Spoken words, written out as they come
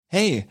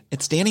Hey,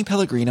 it's Danny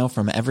Pellegrino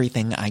from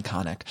Everything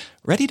Iconic.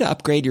 Ready to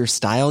upgrade your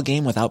style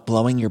game without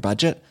blowing your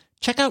budget?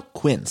 Check out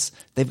Quince.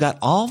 They've got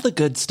all the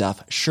good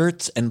stuff,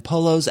 shirts and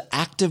polos,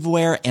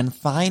 activewear, and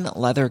fine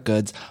leather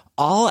goods,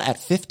 all at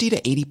 50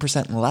 to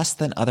 80% less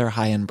than other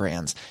high-end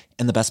brands.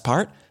 And the best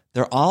part?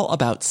 They're all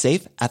about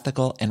safe,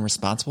 ethical, and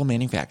responsible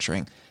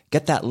manufacturing.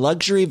 Get that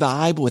luxury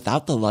vibe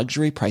without the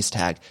luxury price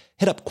tag.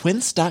 Hit up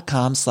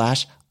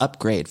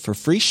quince.com/upgrade for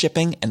free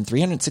shipping and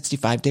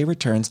 365-day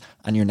returns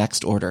on your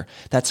next order.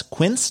 That's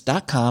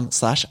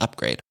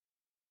quince.com/upgrade.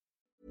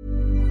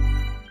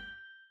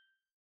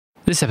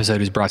 This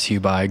episode is brought to you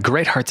by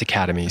Great Hearts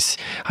Academies,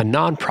 a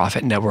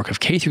non-profit network of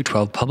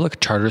K-12 public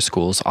charter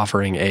schools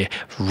offering a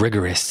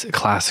rigorous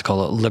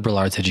classical liberal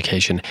arts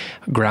education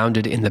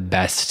grounded in the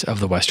best of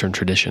the Western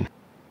tradition.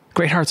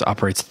 Great Hearts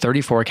operates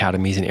 34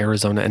 academies in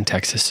Arizona and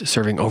Texas,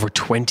 serving over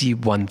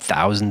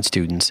 21,000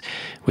 students,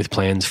 with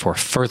plans for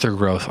further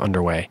growth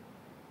underway.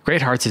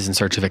 Great Hearts is in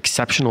search of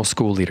exceptional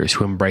school leaders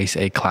who embrace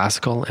a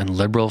classical and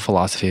liberal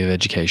philosophy of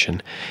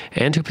education,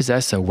 and who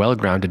possess a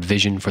well-grounded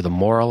vision for the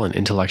moral and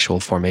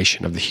intellectual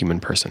formation of the human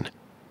person.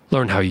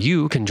 Learn how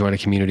you can join a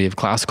community of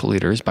classical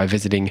leaders by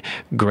visiting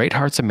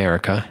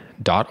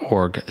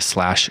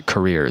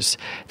greatheartsamerica.org/careers.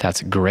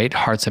 That's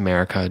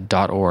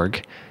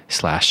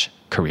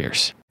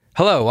greatheartsamerica.org/careers.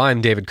 Hello,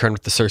 I'm David Kern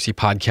with the Cersei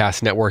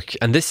Podcast Network,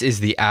 and this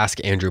is the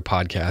Ask Andrew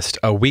podcast,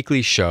 a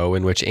weekly show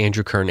in which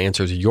Andrew Kern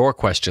answers your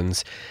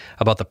questions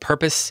about the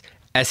purpose,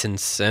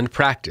 essence, and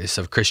practice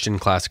of Christian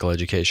classical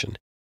education.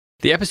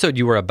 The episode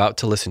you are about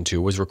to listen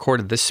to was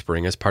recorded this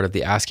spring as part of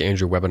the Ask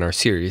Andrew webinar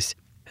series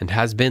and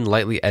has been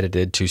lightly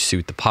edited to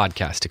suit the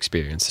podcast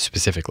experience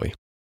specifically.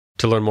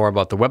 To learn more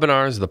about the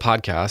webinars, the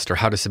podcast, or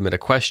how to submit a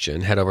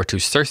question, head over to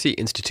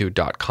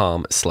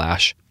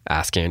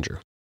cerseiinstitute.com/askandrew.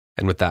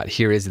 And with that,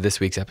 here is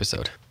this week's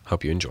episode.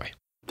 Hope you enjoy.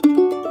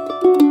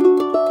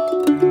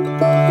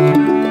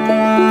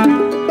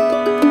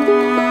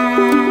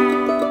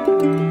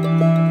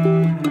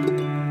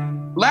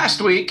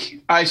 Last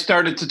week, I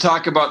started to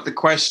talk about the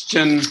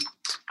question,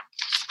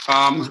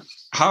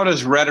 how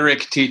does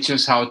rhetoric teach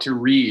us how to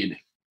read?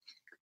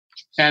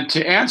 And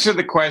to answer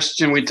the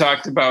question, we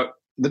talked about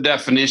the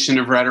definition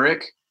of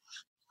rhetoric,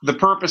 the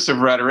purpose of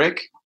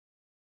rhetoric,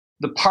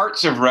 the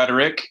parts of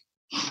rhetoric,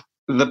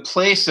 the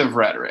place of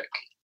rhetoric.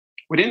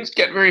 We didn't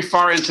get very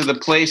far into the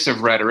place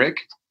of rhetoric.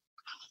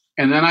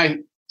 And then I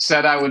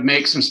said I would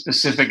make some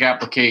specific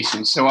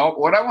applications. So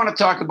what I want to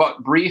talk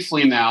about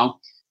briefly now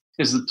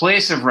is the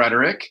place of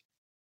rhetoric.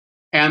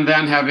 And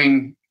then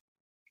having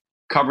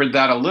covered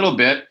that a little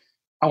bit,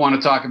 I want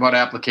to talk about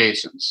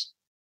applications.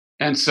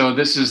 And so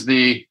this is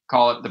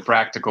call it the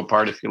practical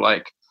part, if you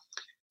like.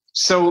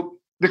 So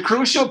the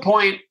crucial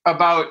point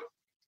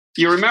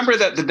you remember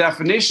that the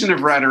definition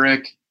of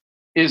rhetoric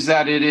is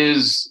that it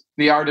is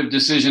the art of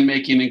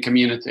decision-making in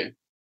community.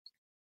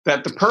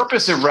 That the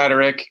purpose of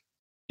rhetoric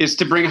is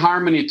to bring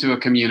harmony to a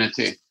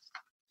community.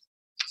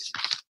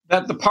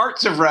 That the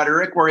parts of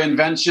rhetoric were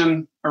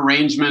invention,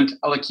 arrangement,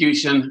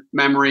 elocution,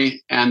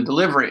 memory, and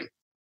delivery.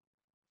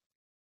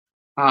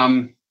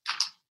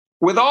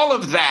 With all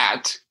of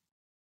that,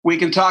 we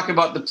can talk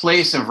about the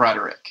place of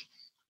rhetoric.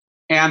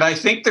 And I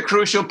think the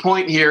crucial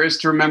point here is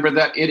to remember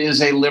that it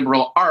is a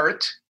liberal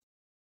art,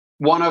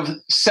 one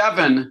of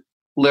 7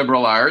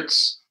 liberal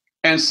arts,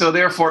 and so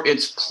therefore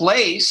its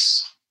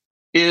place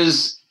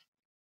is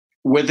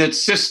with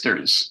its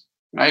sisters,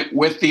 right?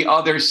 With the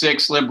other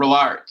 6 liberal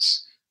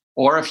arts.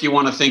 Or if you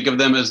want to think of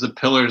them as the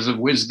pillars of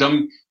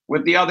wisdom,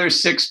 with the other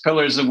 6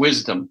 pillars of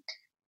wisdom.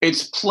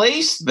 Its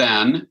place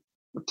then,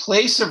 the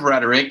place of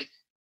rhetoric,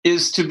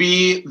 is to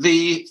be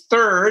the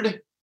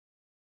 3rd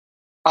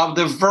of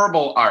the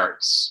verbal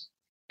arts.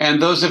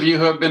 And those of you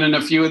who have been in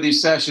a few of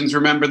these sessions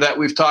remember that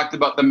we've talked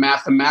about the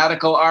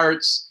mathematical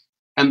arts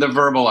and the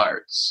verbal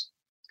arts.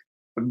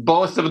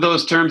 Both of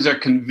those terms are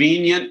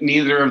convenient.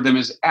 Neither of them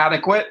is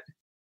adequate.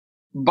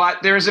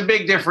 But there's a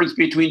big difference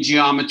between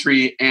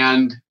geometry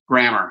and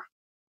grammar.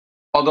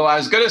 Although I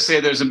was going to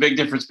say there's a big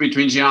difference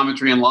between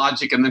geometry and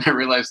logic, and then I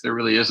realized there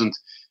really isn't.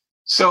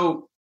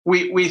 So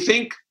we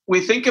think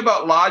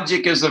about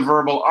logic as a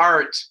verbal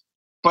art,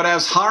 but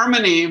as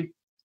harmony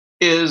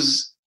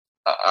is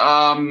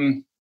a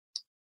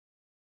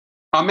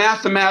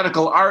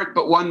mathematical art,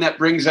 but one that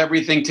brings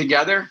everything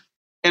together.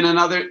 In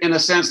a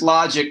sense,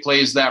 logic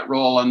plays that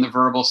role on the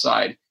verbal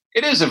side.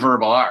 It is a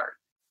verbal art,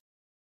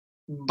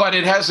 but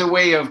it has a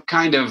way of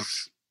kind of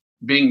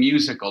being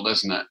musical,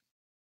 doesn't it?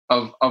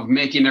 Of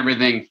making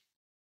everything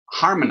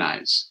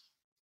harmonize.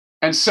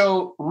 And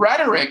so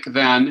rhetoric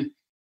then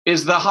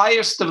is the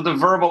highest of the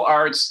verbal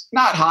arts,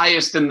 not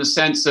highest in the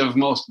sense of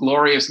most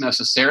glorious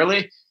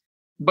necessarily,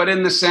 but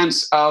in the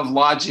sense of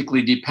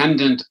logically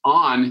dependent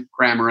on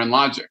grammar and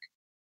logic.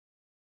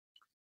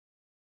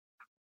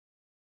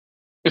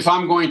 If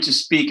I'm going to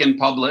speak in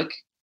public,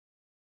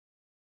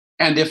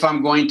 and if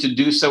I'm going to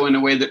do so in a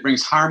way that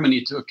brings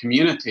harmony to a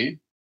community,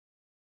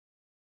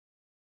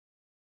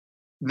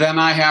 then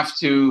I have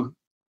to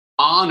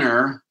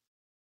honor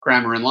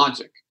grammar and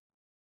logic.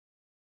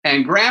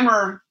 And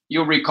grammar,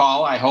 you'll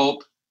recall, I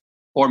hope,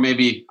 or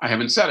maybe I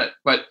haven't said it,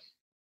 but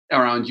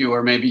around you,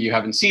 or maybe you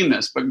haven't seen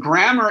this. But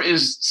grammar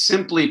is,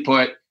 simply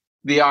put,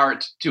 the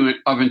art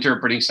of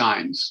interpreting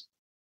signs,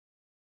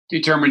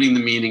 determining the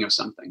meaning of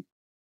something.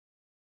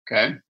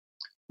 Okay.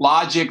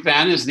 Logic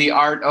then is the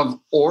art of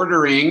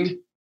ordering,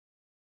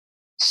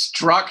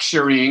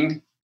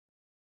 structuring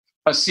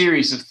a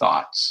series of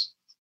thoughts.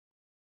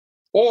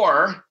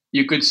 Or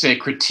you could say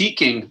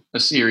critiquing a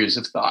series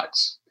of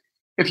thoughts.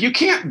 If you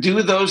can't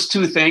do those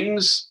two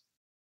things,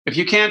 if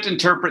you can't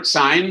interpret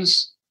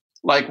signs,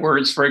 like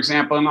words, for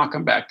example, and I'll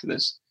come back to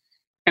this,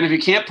 and if you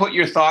can't put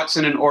your thoughts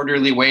in an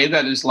orderly way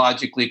that is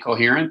logically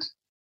coherent,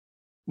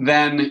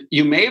 then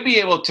you may be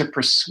able to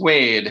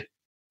persuade,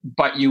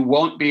 but you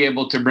won't be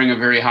able to bring a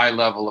very high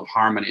level of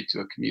harmony to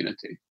a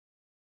community.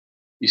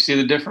 You see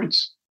the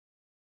difference?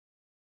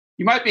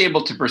 You might be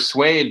able to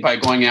persuade by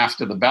going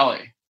after the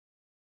belly.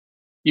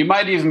 You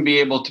might even be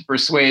able to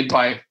persuade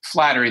by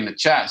flattering the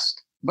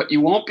chest, but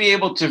you won't be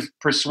able to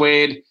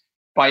persuade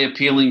by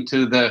appealing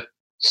to the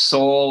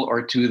soul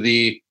or to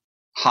the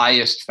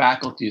highest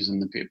faculties in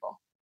the people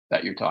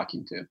that you're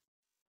talking to.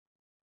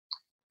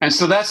 And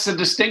so that's the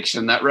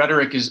distinction that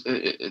rhetoric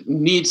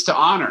needs to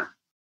honor.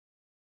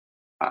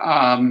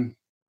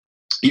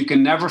 You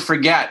can never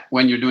forget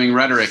when you're doing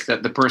rhetoric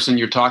that the person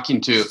you're talking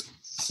to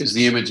is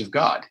the image of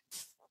God.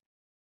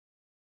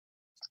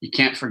 You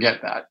can't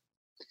forget that.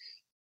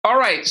 All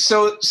right,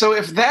 so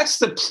if that's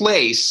the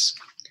place,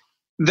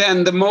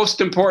 then the most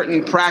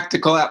important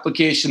practical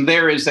application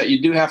there is that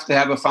you do have to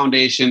have a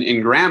foundation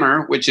in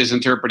grammar, which is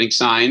interpreting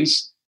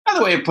signs.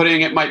 Another way of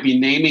putting it might be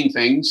naming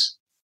things,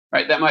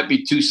 right? That might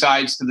be two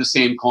sides to the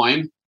same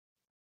coin.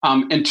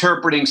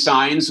 Interpreting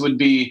signs would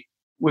be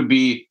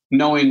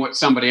knowing what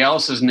somebody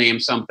else has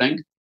named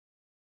something.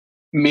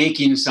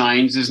 Making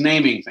signs is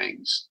naming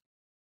things.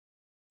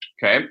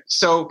 Okay,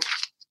 so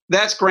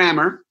that's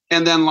grammar,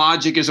 and then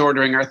logic is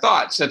ordering our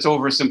thoughts. That's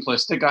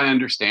oversimplistic, I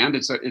understand.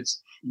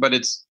 But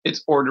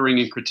it's ordering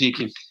and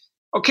critiquing.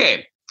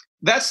 Okay,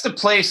 that's the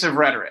place of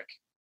rhetoric.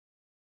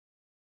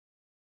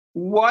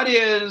 What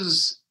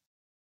is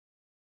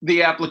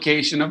the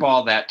application of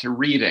all that to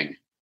reading?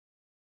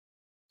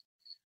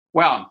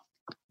 Well,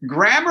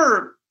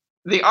 grammar,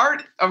 the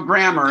art of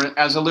grammar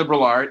as a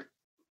liberal art,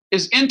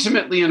 is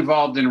intimately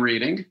involved in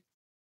reading,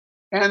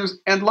 and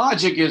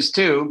logic is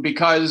too,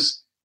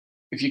 because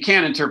if you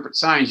can't interpret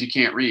signs, you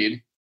can't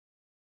read.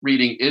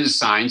 Reading is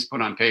signs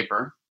put on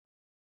paper.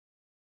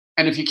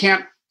 And if you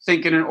can't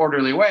think in an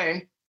orderly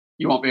way,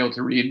 you won't be able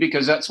to read,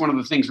 because that's one of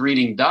the things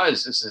reading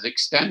does, is it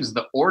extends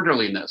the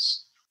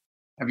orderliness.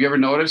 Have you ever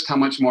noticed how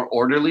much more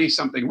orderly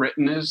something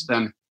written is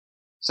than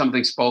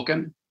something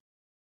spoken?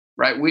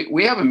 Right?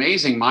 We have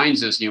amazing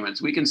minds as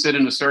humans. We can sit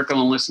in a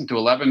circle and listen to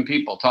 11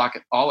 people talk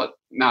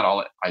not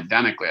all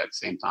identically at the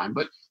same time,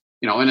 but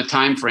in a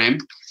time frame,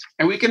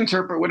 and we can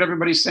interpret what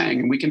everybody's saying,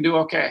 and we can do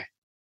okay.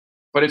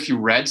 But if you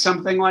read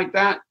something like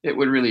that, it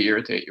would really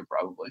irritate you,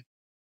 probably.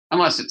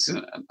 Unless it's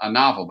a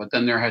novel, but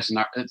then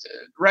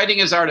writing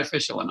is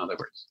artificial, in other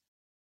words.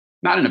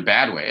 Not in a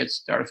bad way,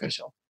 it's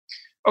artificial.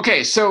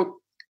 Okay, so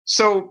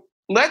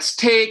let's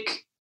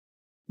take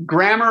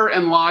grammar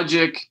and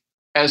logic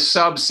as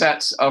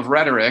subsets of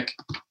rhetoric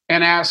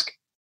and ask,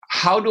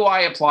 how do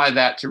I apply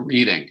that to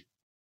reading?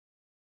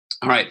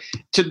 All right,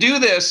 to do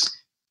this,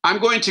 I'm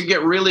going to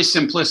get really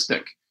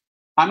simplistic.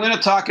 I'm going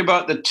to talk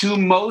about the two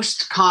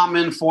most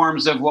common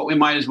forms of what we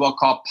might as well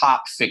call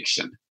pop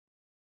fiction.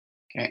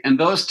 Okay, and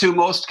those two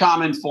most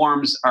common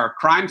forms are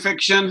crime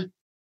fiction,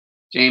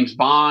 James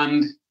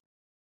Bond,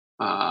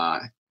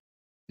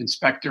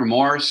 Inspector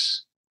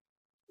Morse,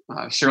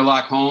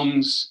 Sherlock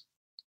Holmes.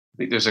 I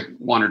think there's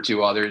one or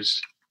two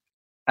others.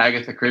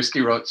 Agatha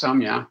Christie wrote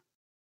some, yeah.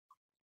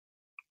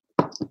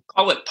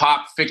 Call it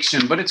pop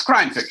fiction, but it's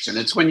crime fiction.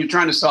 It's when you're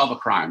trying to solve a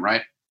crime,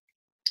 right?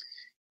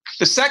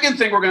 The second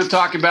thing we're going to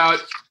talk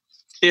about,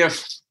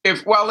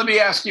 well, let me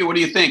ask you, what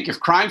do you think? If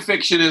crime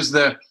fiction is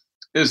the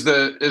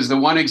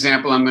one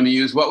example I'm going to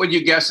use, what would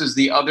you guess is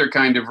the other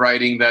kind of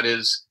writing that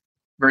is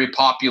very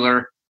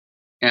popular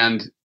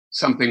and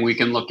something we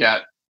can look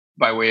at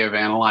by way of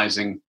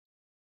analyzing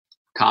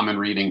common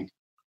reading?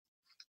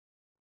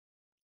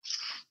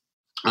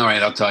 All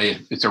right, I'll tell you,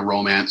 it's a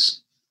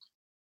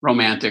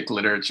romantic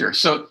literature.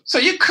 So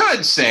you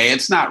could say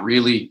it's not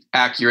really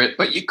accurate,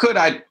 but you could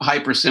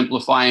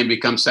hypersimplify and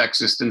become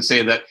sexist and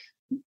say that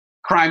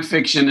crime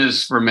fiction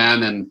is for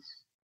men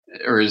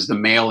or is the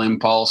male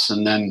impulse,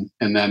 and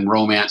then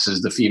romance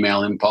is the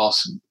female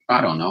impulse. I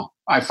don't know.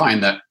 I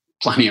find that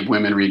plenty of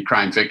women read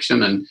crime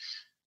fiction, and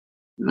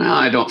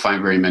I don't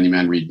find very many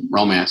men read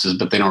romances,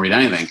 but they don't read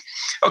anything.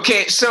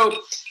 Okay, so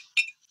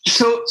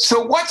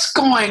what's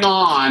going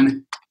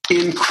on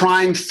in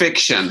crime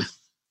fiction?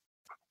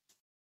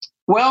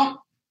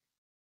 Well,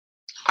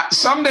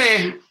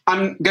 someday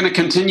I'm going to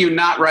continue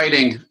not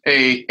writing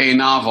a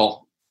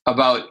novel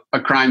about a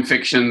crime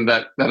fiction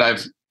that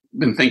I've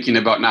been thinking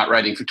about not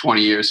writing for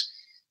 20 years.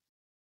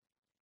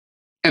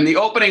 And the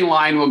opening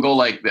line will go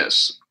like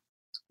this.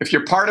 If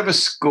you're part of a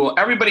school,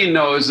 everybody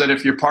knows that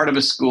if you're part of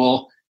a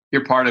school,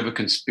 you're part of a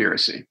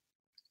conspiracy.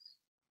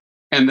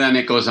 And then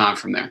it goes on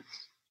from there.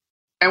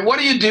 And what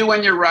do you do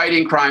when you're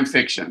writing crime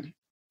fiction?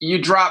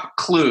 You drop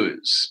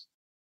clues,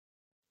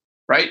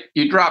 right?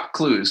 You drop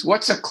clues.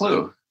 What's a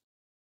clue?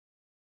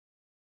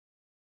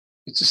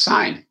 It's a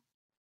sign.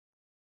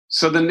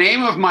 So the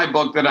name of my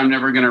book that I'm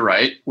never going to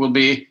write will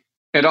be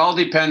It All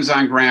Depends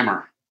on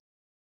Grammar.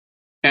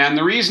 And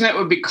the reason it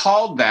would be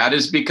called that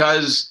is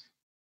because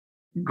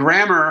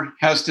grammar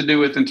has to do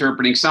with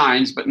interpreting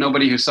signs, but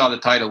nobody who saw the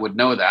title would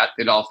know that.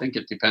 They'd all think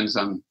it depends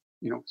on,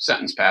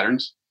 sentence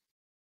patterns.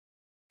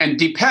 And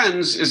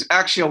depends is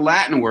actually a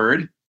Latin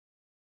word,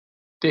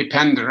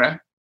 dependere,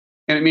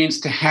 and it means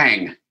to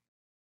hang.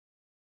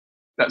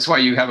 That's why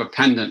you have a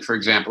pendant, for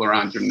example,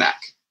 around your neck.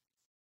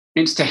 It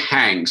means to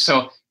hang.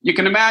 So you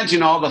can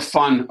imagine all the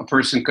fun a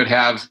person could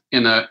have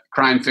in a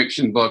crime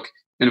fiction book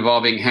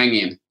involving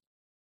hanging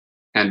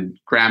and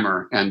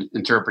grammar and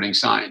interpreting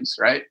signs,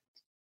 right?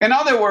 In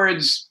other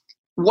words,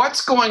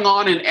 what's going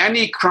on in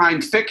any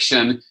crime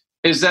fiction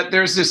is that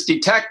there's this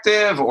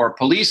detective or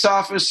police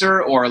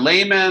officer or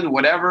layman,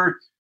 whatever,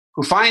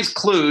 who finds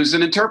clues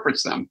and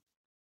interprets them.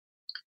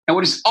 And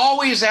what he's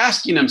always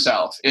asking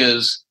himself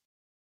is,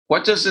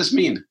 what does this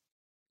mean?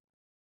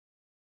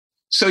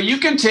 So you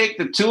can take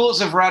the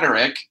tools of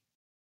rhetoric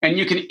and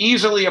you can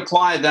easily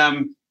apply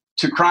them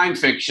to crime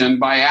fiction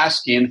by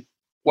asking,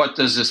 what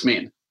does this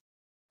mean?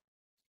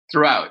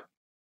 Throughout.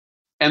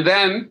 And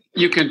then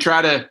you can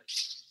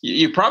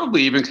you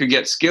probably even could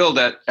get skilled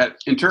at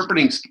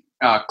interpreting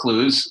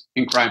clues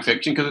in crime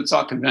fiction because it's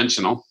all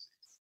conventional.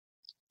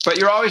 But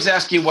you're always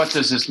asking, what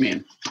does this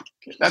mean?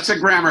 Okay, that's a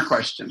grammar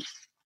question.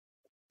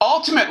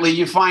 Ultimately,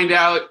 you find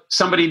out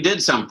somebody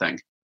did something.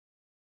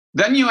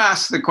 Then you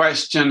ask the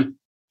question,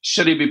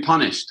 should he be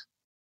punished?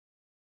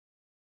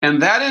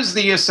 And that is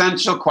the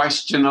essential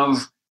question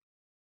of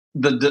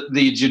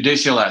the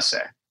judicial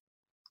essay,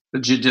 the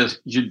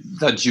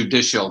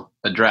judicial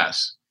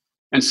address.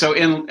 And so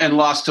in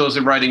Lost Tools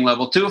of Writing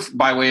Level 2,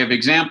 by way of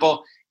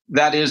example,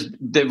 that is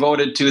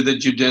devoted to the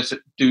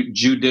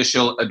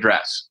judicial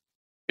address.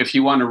 If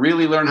you want to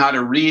really learn how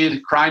to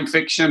read crime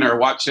fiction or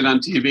watch it on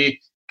TV,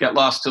 get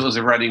Lost Tools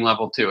of Writing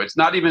Level 2. It's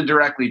not even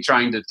directly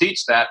trying to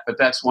teach that, but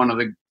that's one of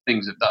the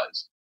things it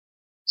does.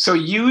 So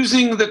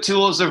using the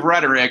tools of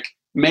rhetoric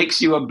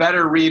makes you a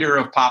better reader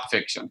of pop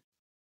fiction.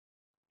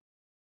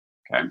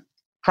 Okay.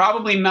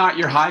 Probably not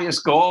your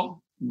highest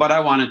goal, but I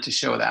wanted to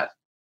show that.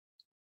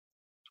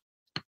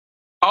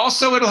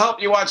 Also, it'll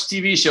help you watch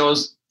TV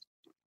shows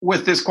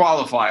with this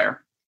qualifier.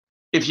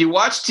 If you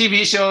watch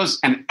TV shows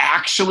and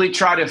actually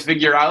try to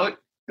figure out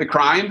the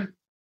crime,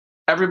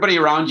 everybody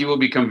around you will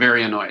become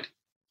very annoyed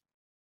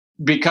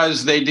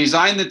because they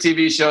design the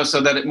TV show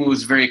so that it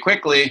moves very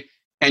quickly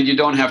and you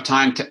don't have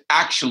time to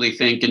actually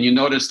think. And you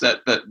notice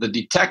that the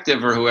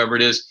detective or whoever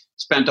it is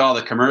spent all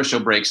the commercial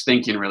breaks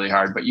thinking really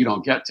hard, but you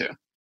don't get to.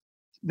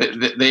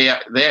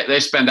 They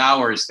spend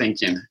hours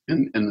thinking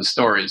in the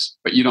stories,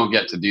 but you don't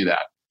get to do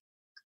that.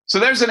 So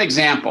there's an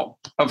example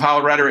of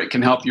how rhetoric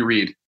can help you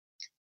read.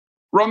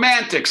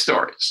 Romantic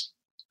stories.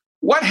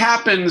 What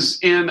happens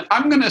in,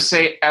 I'm going to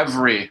say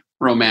every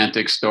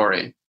romantic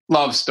story,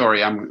 love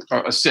story, a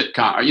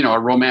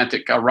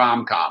sitcom, a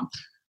rom-com.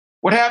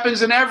 What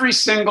happens in every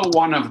single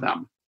one of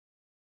them?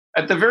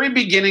 At the very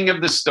beginning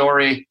of the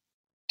story,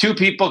 two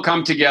people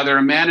come together,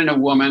 a man and a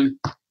woman,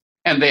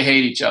 and they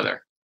hate each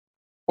other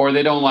or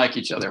they don't like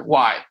each other.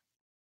 Why?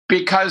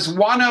 Because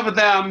one of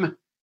them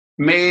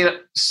made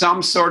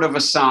some sort of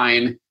a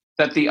sign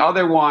that the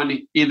other one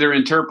either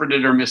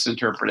interpreted or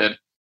misinterpreted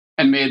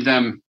and made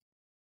them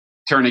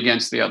turn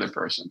against the other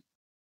person.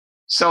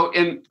 So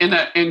in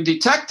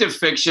detective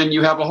fiction,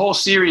 you have a whole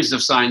series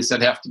of signs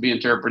that have to be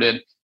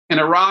interpreted. In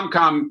a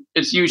rom-com,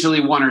 it's usually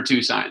one or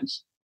two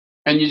signs.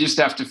 And you just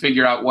have to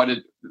figure out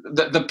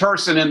the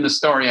person in the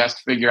story has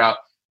to figure out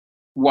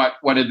what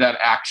did that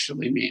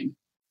actually mean.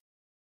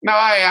 Now,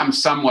 I am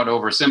somewhat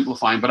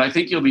oversimplifying, but I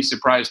think you'll be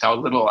surprised how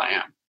little I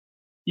am.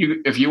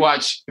 If you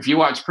watch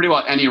pretty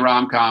well any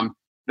rom-com,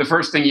 the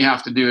first thing you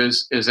have to do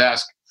is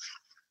ask,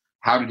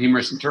 how did he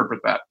misinterpret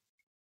that?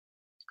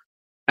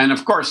 And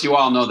of course, you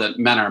all know that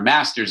men are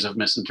masters of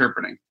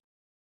misinterpreting.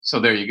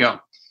 So there you go.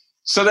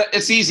 So that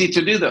it's easy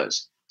to do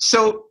those.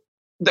 So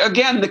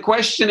again, the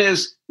question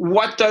is,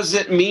 what does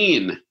it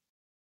mean?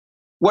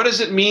 What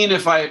does it mean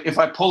if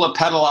I pull a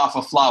petal off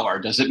a flower?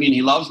 Does it mean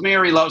he loves me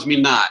or he loves me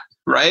not?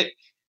 Right?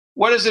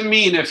 What does it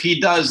mean if he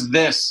does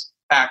this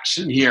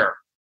action here?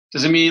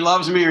 Does it mean he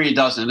loves me or he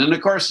doesn't? And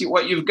of course,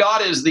 what you've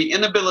got is the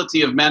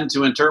inability of men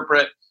to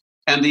interpret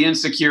and the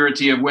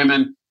insecurity of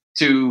women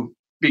to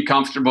be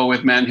comfortable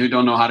with men who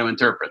don't know how to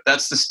interpret.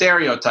 That's the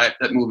stereotype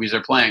that movies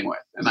are playing with.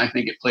 And I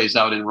think it plays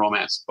out in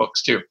romance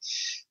books too.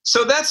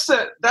 So that's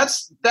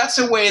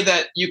a way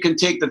that you can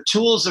take the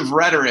tools of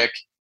rhetoric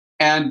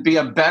and be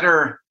a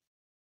better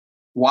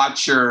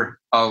watcher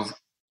of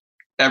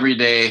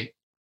everyday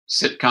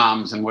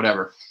sitcoms and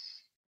whatever.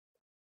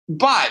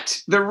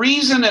 But the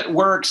reason it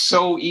works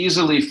so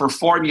easily for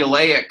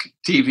formulaic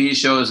TV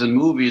shows and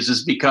movies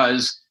is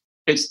because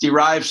it's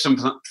derived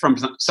from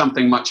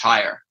something much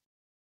higher.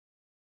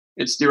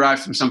 It's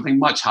derived from something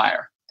much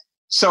higher.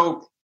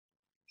 So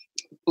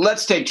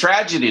let's take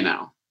tragedy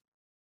now.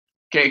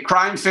 Okay,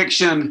 crime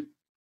fiction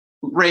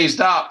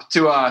raised up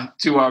to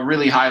a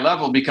really high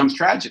level becomes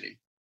tragedy.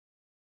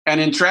 And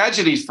in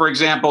tragedies, for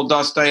example,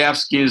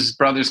 Dostoevsky's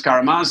Brothers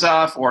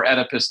Karamazov, or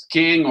Oedipus the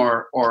King,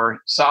 or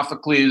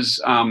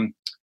Sophocles'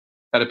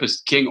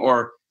 Oedipus the King,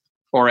 or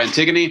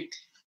Antigone.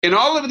 In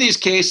all of these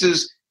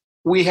cases,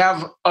 we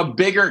have a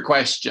bigger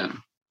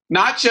question.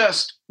 Not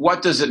just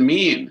what does it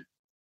mean,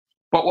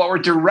 but what we're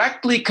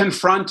directly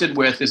confronted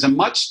with is a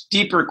much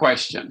deeper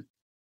question.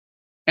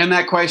 And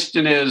that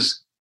question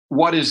is,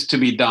 what is to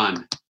be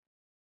done?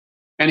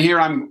 And here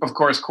I'm, of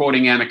course,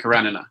 quoting Anna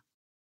Karenina.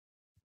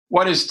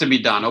 What is to be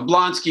done?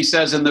 Oblonsky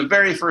says in the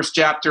very first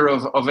chapter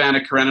of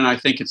Anna Karenina, I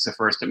think it's the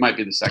first, it might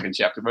be the second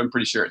chapter, but I'm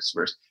pretty sure it's the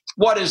first.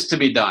 What is to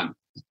be done?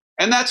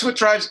 And that's what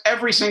drives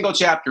every single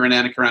chapter in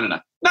Anna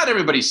Karenina. Not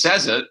everybody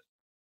says it,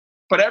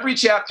 but every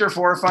chapter,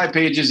 4 or 5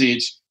 pages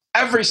each,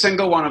 every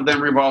single one of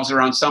them revolves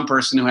around some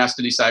person who has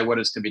to decide what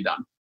is to be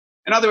done.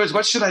 In other words,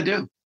 what should I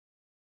do?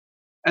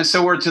 And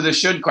so we're to the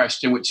should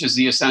question, which is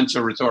the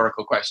essential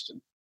rhetorical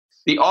question.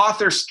 The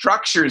author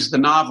structures the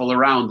novel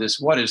around this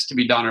what is to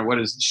be done or what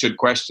is the should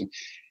question.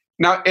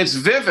 Now, it's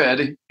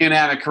vivid in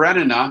Anna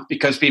Karenina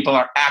because people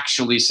are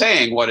actually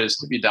saying what is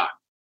to be done.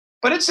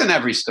 But it's in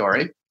every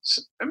story.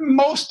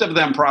 Most of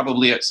them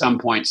probably at some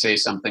point say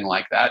something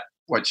like that.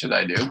 What should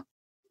I do?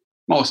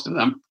 Most of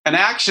them. An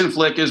action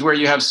flick is where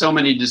you have so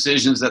many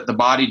decisions that the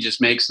body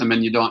just makes them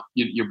and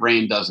your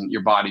brain doesn't,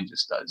 your body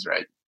just does,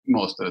 right?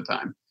 Most of the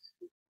time.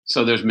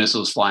 So there's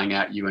missiles flying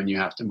at you and you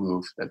have to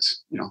move.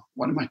 That's,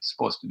 what am I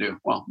supposed to do?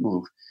 Well,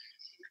 move.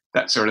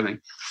 That sort of thing.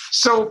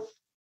 So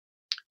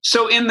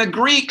in the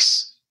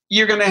Greeks,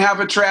 you're going to have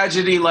a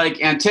tragedy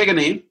like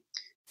Antigone.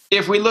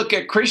 If we look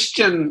at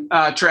Christian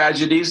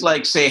tragedies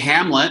like, say,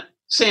 Hamlet,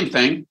 same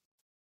thing.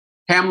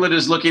 Hamlet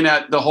is looking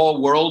at the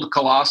whole world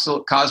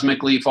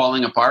cosmically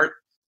falling apart.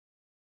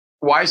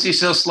 Why is he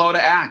so slow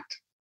to act?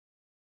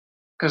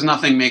 Because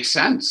nothing makes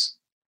sense.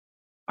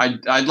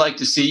 I'd like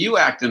to see you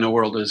act in a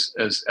world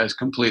as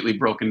completely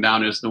broken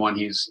down as the one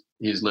he's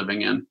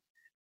living in.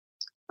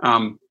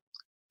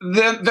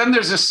 Then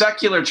there's a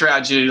secular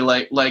tragedy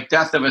like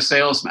Death of a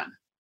Salesman.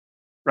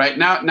 Right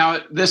now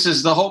this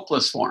is the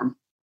hopeless form.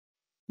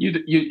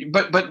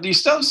 But you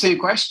still have the same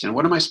question.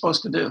 What am I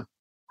supposed to do?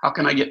 How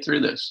can I get through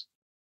this?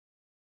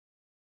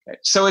 Okay,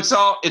 so it's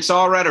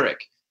all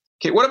rhetoric.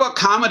 Okay, what about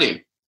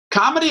comedy?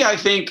 Comedy, I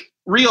think,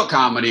 real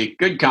comedy,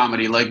 good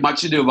comedy, like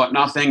Much Ado About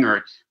Nothing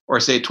or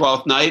say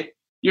Twelfth Night,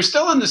 you're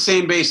still in the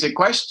same basic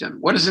question.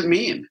 What does it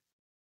mean?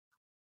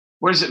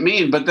 What does it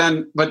mean? But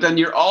then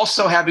you're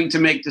also having to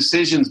make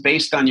decisions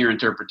based on your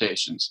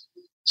interpretations.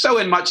 So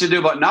in Much Ado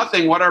About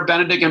Nothing, what are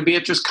Benedict and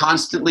Beatrice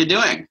constantly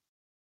doing?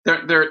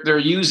 They're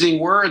using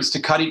words to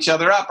cut each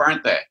other up,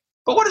 aren't they?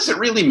 But what does it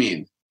really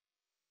mean?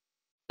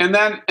 And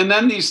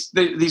then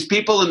these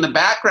people in the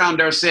background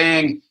are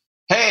saying,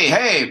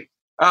 hey,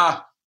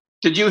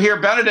 did you hear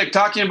Benedict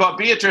talking about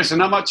Beatrice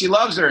and how much he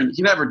loves her? And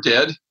he never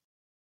did.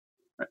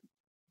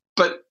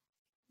 But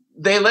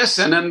they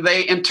listen and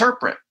they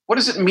interpret. What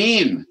does it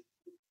mean?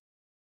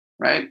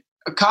 Right?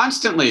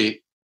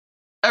 Constantly,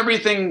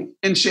 everything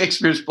in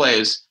Shakespeare's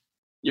plays,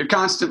 you're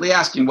constantly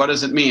asking, what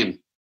does it mean?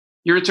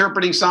 You're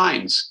interpreting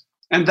signs.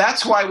 And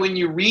that's why when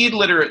you read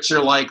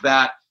literature like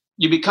that,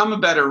 you become a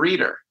better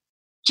reader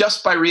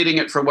just by reading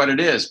it for what it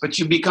is. But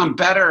you become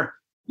better.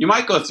 You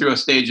might go through a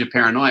stage of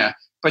paranoia,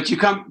 but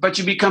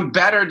you become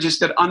better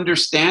just at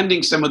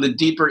understanding some of the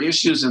deeper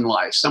issues in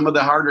life, some of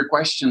the harder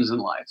questions in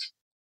life.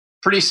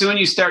 Pretty soon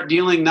you start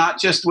dealing not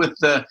just with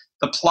the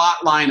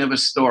plot line of a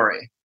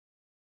story,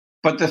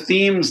 but the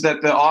themes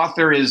that the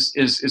author is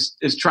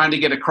trying to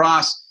get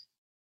across.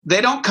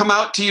 They don't come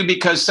out to you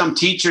because some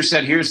teacher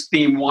said, here's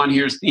theme 1,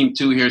 here's theme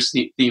 2, here's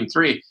theme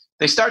 3.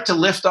 They start to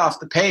lift off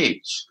the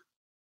page.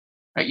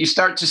 Right? You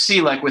start to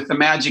see, like with the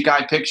Magic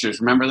Eye pictures,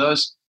 remember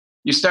those?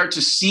 You start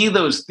to see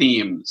those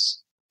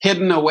themes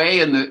hidden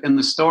away in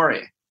the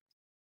story.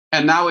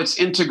 And now it's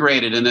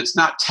integrated, and it's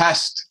not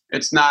test.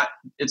 It's not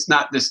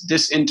this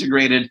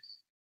disintegrated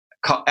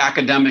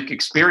academic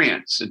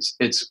experience.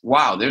 It's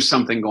wow, there's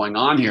something going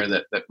on here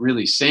that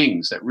really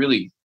sings, that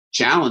really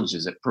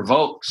challenges, it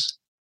provokes.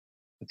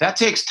 But that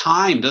takes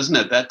time, doesn't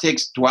it? That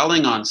takes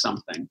dwelling on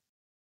something.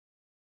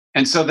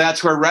 And so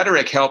that's where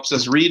rhetoric helps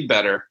us read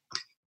better.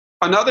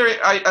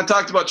 I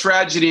talked about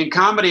tragedy and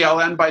comedy. I'll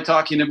end by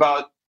talking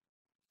about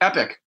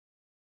epic.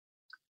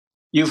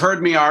 You've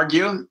heard me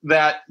argue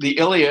that the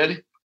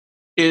Iliad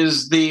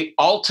is the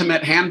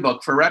ultimate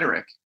handbook for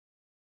rhetoric.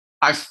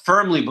 I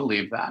firmly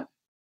believe that.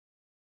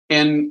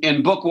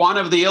 In book 1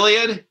 of the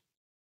Iliad,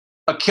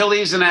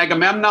 Achilles and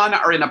Agamemnon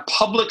are in a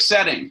public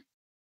setting,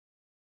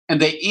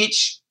 and they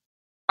each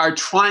are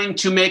trying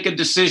to make a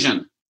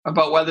decision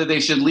about whether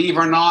they should leave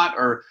or not,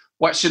 or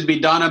what should be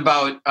done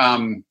about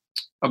Agamemnon,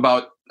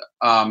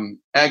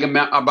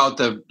 about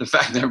the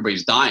fact that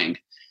everybody's dying.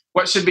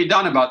 What should be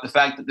done about the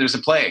fact that there's a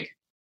plague,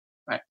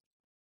 right?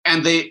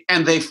 And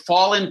they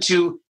fall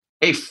into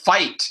a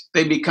fight.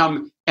 They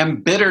become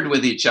embittered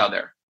with each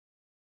other.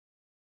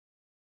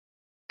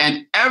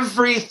 And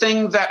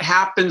everything that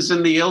happens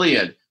in the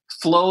Iliad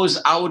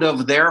flows out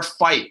of their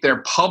fight,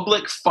 their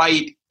public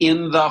fight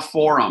in the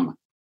forum.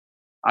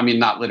 I mean,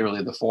 not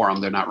literally the forum,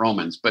 they're not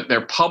Romans, but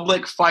their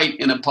public fight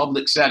in a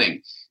public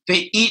setting.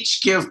 They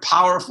each give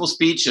powerful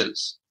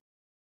speeches,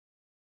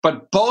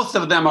 but both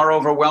of them are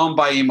overwhelmed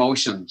by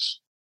emotions.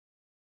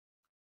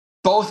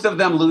 Both of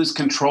them lose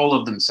control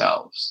of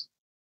themselves.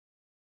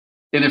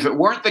 And if it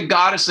weren't the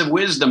goddess of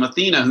wisdom,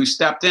 Athena, who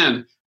stepped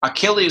in,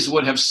 Achilles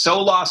would have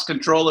so lost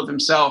control of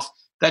himself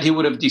that he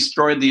would have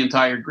destroyed the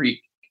entire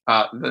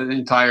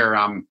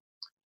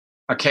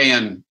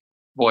Achaean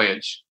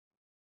voyage.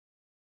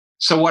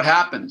 So what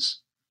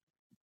happens?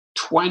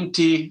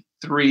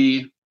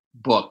 23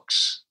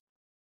 books,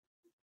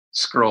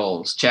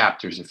 scrolls,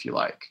 chapters, if you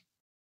like.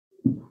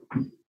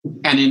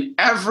 And in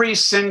every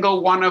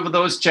single one of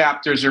those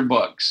chapters or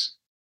books,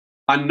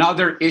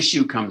 another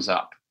issue comes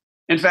up.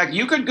 In fact,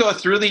 you could go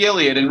through the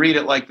Iliad and read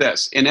it like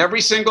this. In every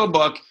single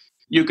book,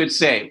 you could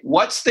say,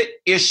 what's the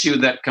issue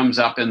that comes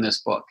up in this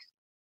book?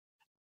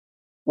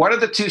 What are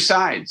the two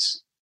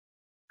sides?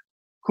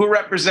 Who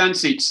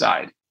represents each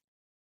side?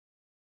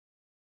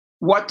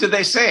 What do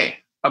they say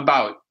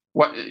about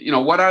what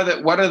are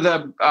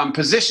the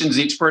positions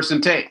each person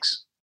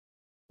takes?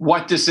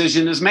 What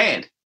decision is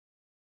made?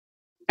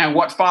 And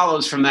what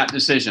follows from that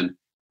decision?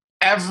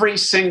 Every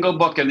single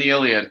book in the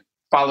Iliad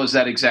follows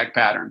that exact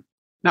pattern.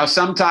 Now,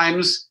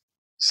 sometimes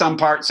some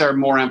parts are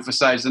more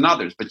emphasized than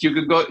others, but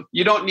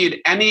you don't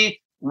need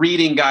any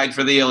reading guide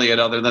for the Iliad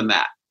other than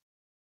that.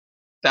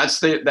 That's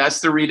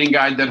the reading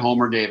guide that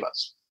Homer gave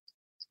us.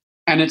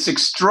 And it's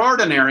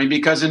extraordinary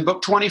because in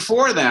book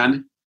 24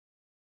 then,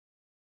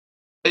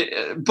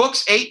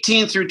 books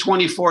 18 through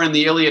 24 in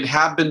the Iliad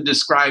have been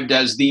described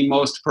as the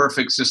most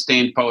perfect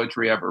sustained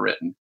poetry ever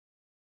written.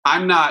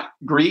 I'm not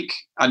Greek,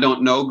 I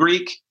don't know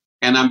Greek,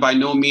 and I'm by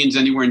no means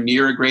anywhere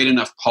near a great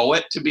enough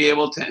poet to be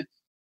able to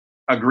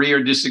agree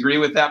or disagree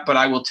with that, but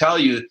I will tell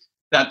you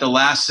that the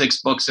last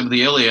 6 books of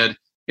the Iliad,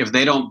 if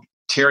they don't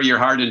tear your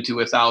heart into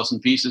 1,000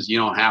 pieces, you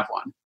don't have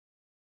one.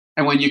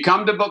 And when you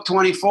come to book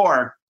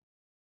 24,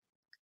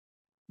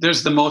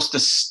 there's the most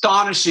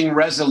astonishing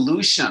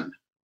resolution.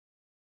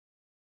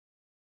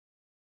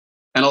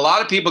 And a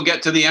lot of people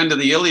get to the end of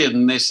the Iliad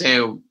and they say,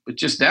 oh, it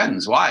just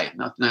ends. Why?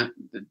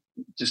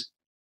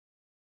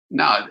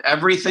 No,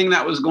 everything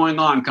that was going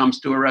on comes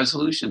to a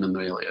resolution in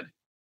the Iliad,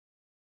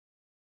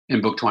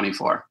 in book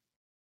 24.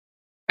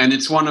 And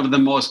it's one of the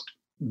most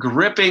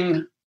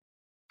gripping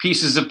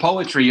pieces of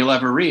poetry you'll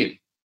ever read.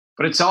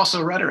 But it's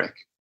also rhetoric.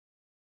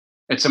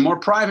 It's a more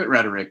private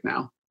rhetoric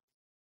now.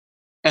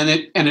 And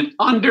it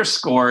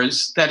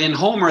underscores that in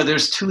Homer,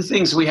 there's 2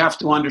 things we have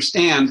to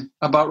understand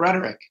about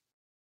rhetoric.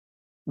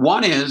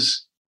 One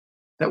is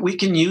that we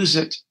can use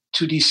it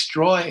to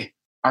destroy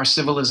our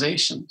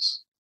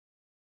civilizations.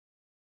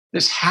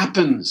 This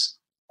happens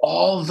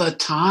all the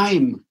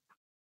time.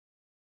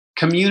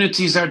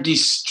 Communities are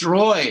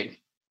destroyed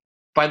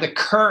by the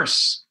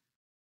curse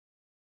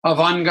of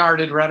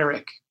unguarded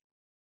rhetoric.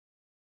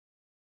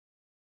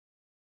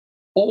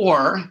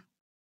 Or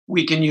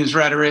we can use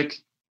rhetoric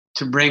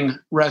to bring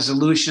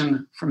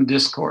resolution from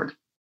discord.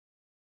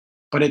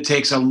 But it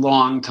takes a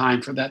long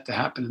time for that to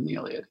happen in the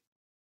Iliad.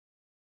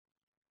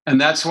 And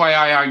that's why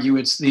I argue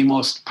it's the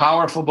most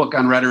powerful book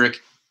on rhetoric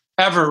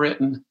ever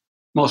written,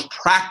 most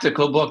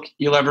practical book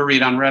you'll ever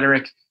read on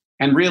rhetoric.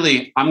 And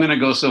really, I'm going to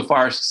go so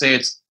far as to say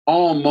it's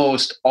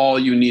almost all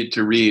you need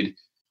to read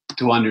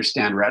to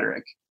understand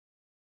rhetoric.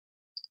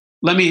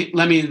 Let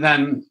me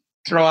then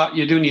throw out,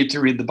 you do need to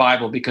read the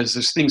Bible because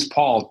there's things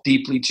Paul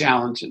deeply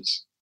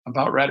challenges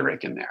about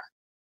rhetoric in there.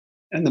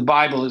 And the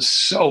Bible is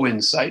so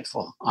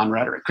insightful on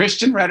rhetoric.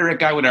 Christian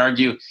rhetoric, I would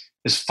argue,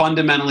 is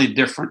fundamentally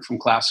different from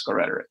classical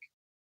rhetoric.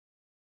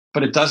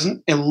 But it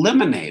doesn't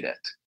eliminate it.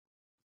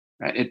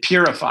 Right? It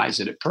purifies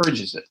it, it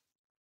purges it.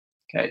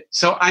 Okay.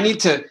 So I need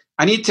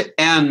to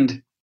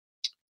end.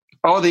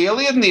 Oh, the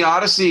Iliad and the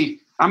Odyssey.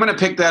 I'm going to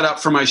pick that up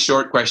for my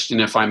short question,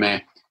 if I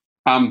may.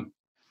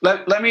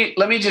 Let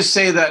me just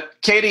say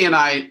that Katie and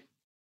I,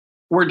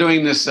 we're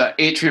doing this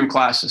Atrium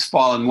class this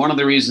fall, and one of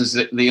the reasons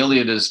that the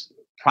Iliad is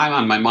prime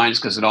on my mind is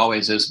because it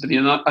always is, but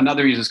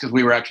another reason is because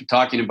we were actually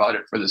talking about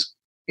it for this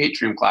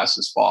Atrium class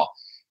this fall.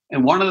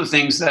 And one of the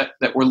things that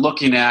we're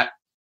looking at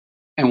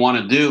and want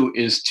to do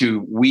is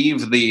to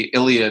weave the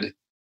Iliad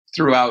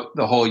throughout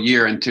the whole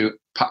year and to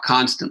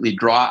constantly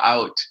draw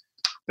out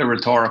the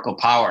rhetorical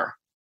power,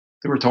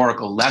 the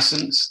rhetorical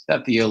lessons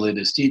that the Iliad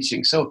is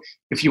teaching. So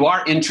if you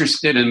are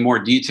interested in more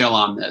detail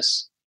on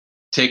this,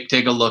 take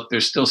a look.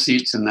 There's still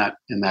seats in that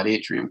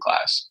Atrium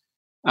class.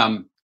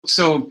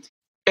 So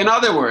in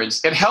other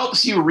words, it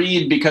helps you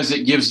read because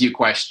it gives you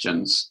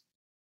questions.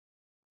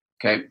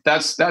 Okay,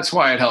 that's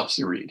why it helps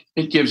you read.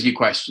 It gives you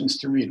questions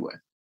to read with.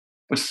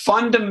 But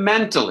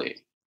fundamentally,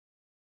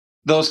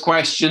 those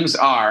questions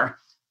are,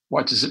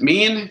 what does it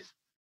mean?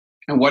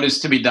 And what is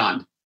to be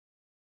done?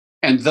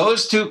 And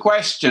those 2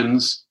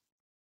 questions,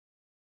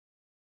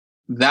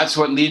 that's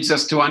what leads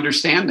us to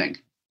understanding.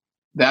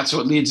 That's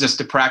what leads us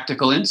to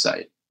practical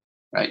insight,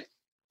 right?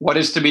 What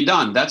is to be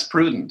done? That's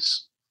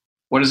prudence.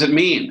 What does it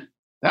mean?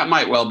 That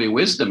might well be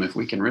wisdom if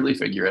we can really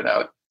figure it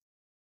out.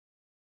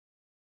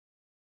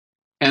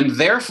 And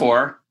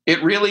therefore,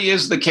 it really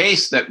is the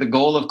case that the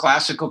goal of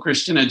classical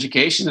Christian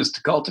education is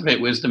to cultivate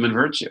wisdom and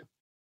virtue.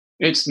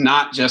 It's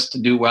not just to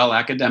do well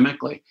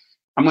academically.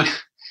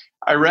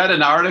 I read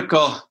an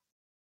article.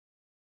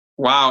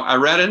 Wow, I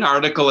read an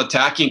article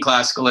attacking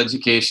classical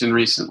education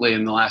recently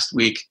in the last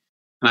week,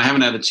 and I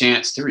haven't had a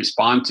chance to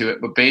respond to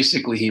it. But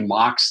basically, he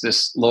mocks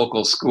this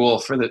local school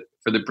for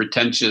the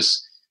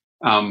pretentious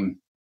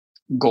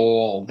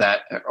goal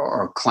that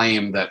or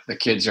claim that the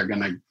kids are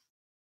going to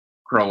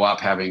grow up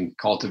having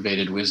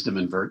cultivated wisdom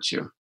and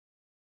virtue.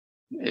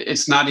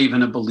 It's not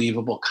even a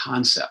believable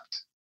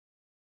concept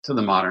to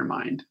the modern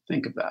mind.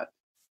 Think of that.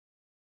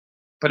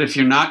 But if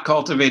you're not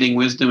cultivating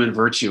wisdom and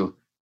virtue,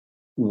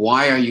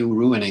 why are you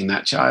ruining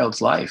that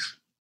child's life?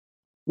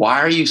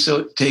 Why are you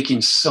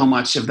taking so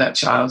much of that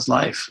child's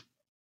life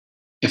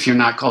if you're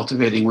not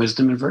cultivating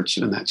wisdom and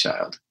virtue in that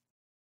child?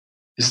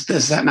 Is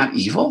that not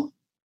evil?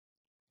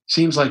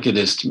 Seems like it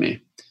is to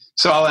me.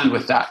 So I'll end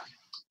with that.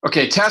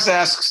 Okay, Tess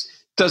asks,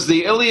 does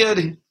the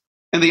Iliad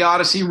and the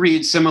Odyssey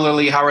read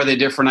similarly? How are they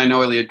different? I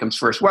know Iliad comes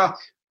first. Well,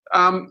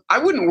 I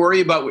wouldn't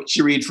worry about what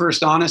you read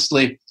first,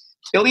 honestly.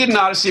 Iliad and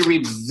Odyssey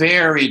read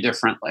very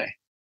differently.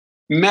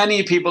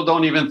 Many people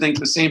don't even think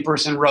the same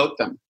person wrote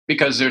them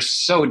because they're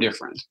so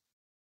different.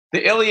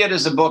 The Iliad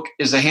is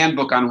a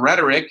handbook on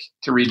rhetoric,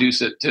 to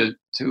reduce it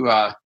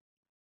to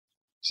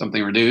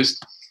something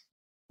reduced.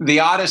 The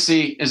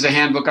Odyssey is a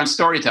handbook on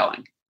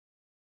storytelling.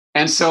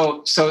 And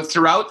so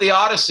throughout the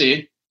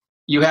Odyssey,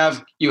 you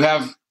have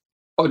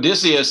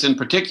Odysseus in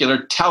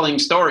particular telling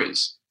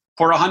stories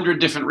for 100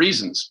 different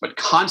reasons, but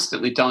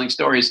constantly telling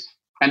stories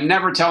and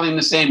never telling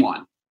the same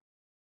one.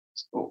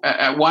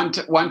 At one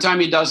time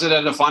he does it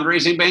at a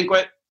fundraising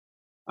banquet.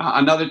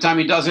 Another time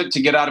he does it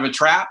to get out of a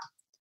trap.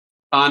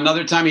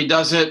 Another time he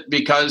does it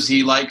because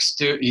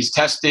he's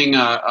testing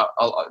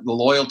the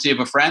loyalty of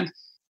a friend.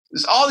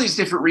 There's all these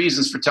different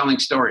reasons for telling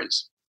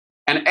stories.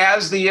 And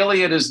as the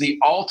Iliad is the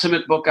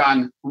ultimate book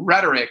on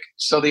rhetoric,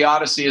 so the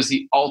Odyssey is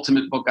the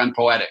ultimate book on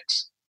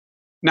poetics.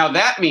 Now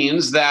that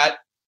means that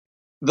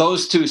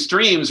those two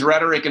streams,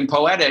 rhetoric and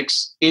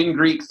poetics, in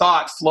Greek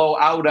thought flow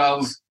out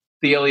of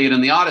the Iliad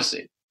and the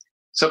Odyssey.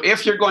 So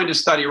if you're going to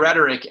study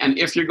rhetoric and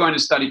if you're going to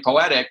study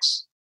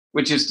poetics,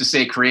 which is to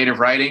say creative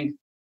writing,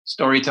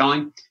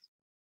 storytelling,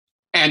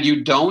 and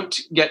you don't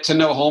get to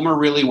know Homer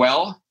really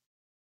well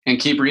and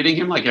keep reading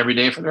him like every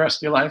day for the rest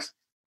of your life,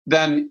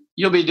 then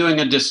you'll be doing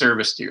a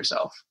disservice to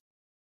yourself.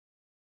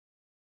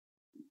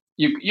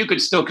 You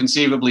could still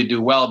conceivably do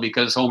well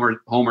because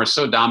Homer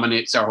so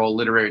dominates our whole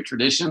literary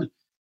tradition.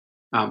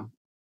 But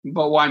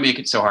why make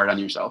it so hard on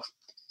yourself?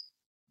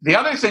 The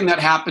other thing that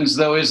happens,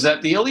 though, is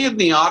that the Iliad and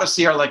the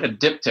Odyssey are like a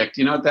diptych.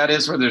 You know what that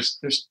is? Where there's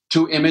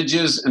two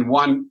images and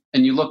one,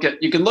 and you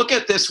can look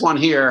at this one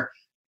here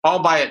all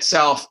by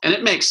itself, and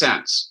it makes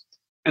sense.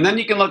 And then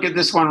you can look at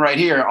this one right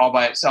here all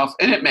by itself,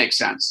 and it makes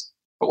sense.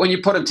 But when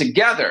you put them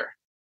together,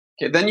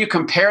 okay, then you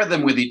compare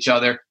them with each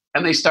other,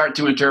 and they start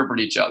to interpret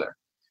each other.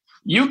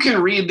 You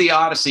can read the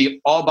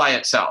Odyssey all by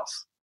itself,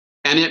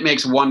 and it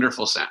makes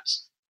wonderful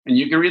sense. And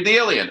you can read the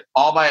Iliad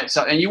all by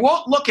itself, and you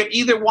won't look at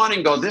either one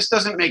and go, this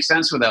doesn't make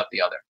sense without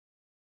the other.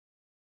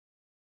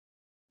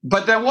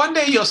 But then one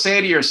day you'll say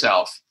to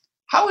yourself,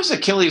 how is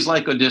Achilles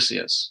like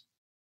Odysseus?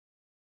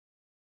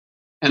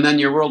 And then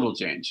your world will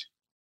change.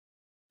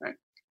 Right?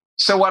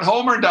 So what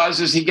Homer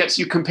does is he gets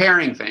you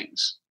comparing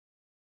things.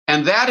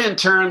 And that in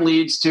turn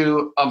leads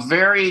to a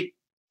very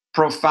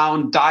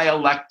profound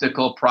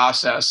dialectical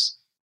process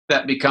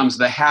that becomes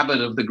the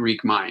habit of the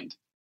Greek mind.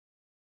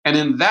 And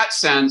in that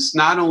sense,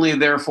 not only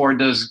therefore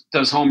does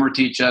Homer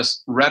teach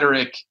us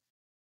rhetoric,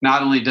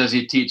 not only does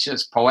he teach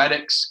us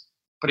poetics,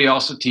 but he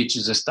also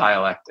teaches us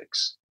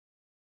dialectics.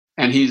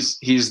 And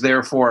he's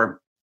therefore,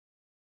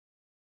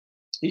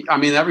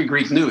 every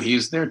Greek knew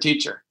he's their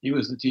teacher. He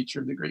was the teacher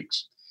of the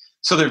Greeks.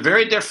 So they're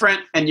very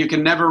different, and you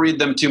can never read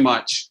them too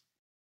much.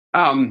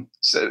 And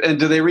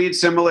do they read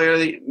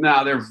similarly?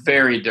 No, they're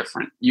very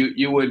different.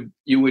 You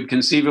would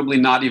conceivably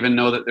not even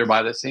know that they're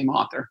by the same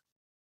author.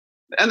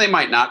 And they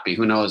might not be,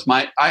 who knows?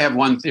 I have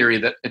one theory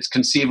that it's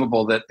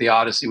conceivable that the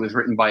Odyssey was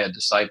written by a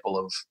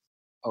disciple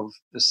of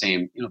the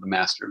same, the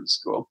master of the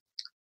school.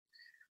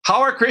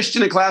 How are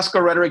Christian and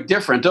classical rhetoric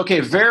different? Okay,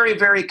 very,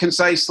 very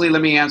concisely,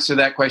 let me answer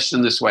that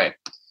question this way.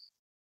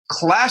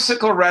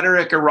 Classical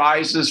rhetoric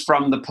arises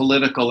from the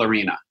political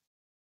arena,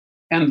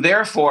 and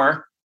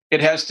therefore it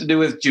has to do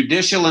with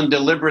judicial and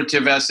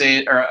deliberative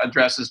essay or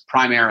addresses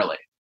primarily,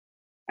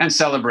 and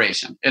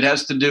celebration. It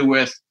has to do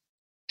with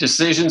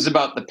decisions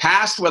about the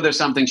past, whether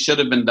something should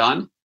have been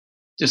done,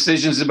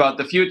 decisions about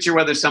the future,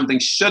 whether something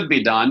should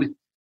be done,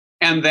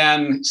 and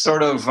then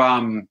sort of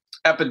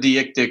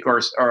epideictic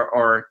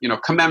or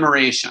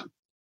commemoration,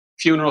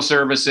 funeral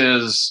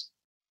services,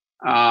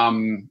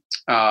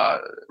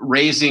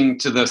 raising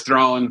to the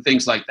throne,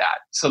 things like that.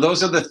 So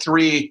those are the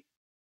three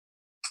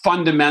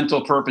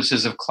fundamental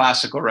purposes of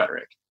classical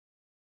rhetoric.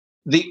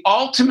 The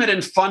ultimate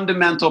and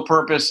fundamental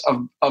purpose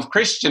of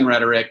Christian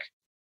rhetoric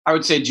I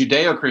would say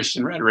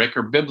Judeo-Christian rhetoric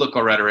or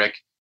biblical rhetoric,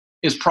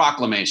 is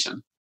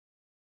proclamation.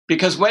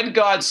 Because when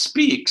God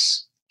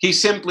speaks, he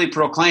simply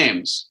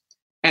proclaims.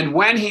 And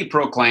when he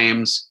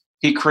proclaims,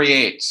 he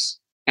creates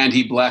and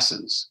he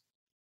blesses.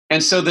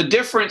 And so the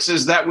difference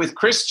is that with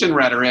Christian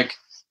rhetoric,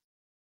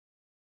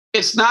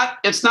 it's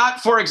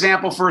not, for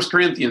example, 1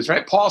 Corinthians,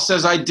 right? Paul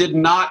says, I did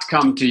not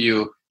come to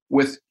you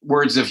with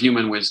words of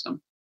human wisdom.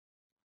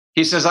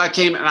 He says, I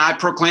came and I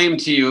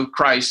proclaimed to you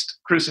Christ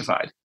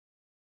crucified.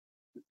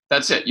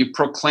 That's it. You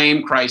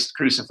proclaim Christ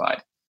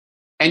crucified.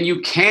 And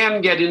you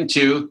can get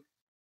into,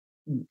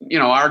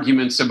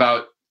 arguments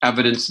about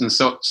evidence and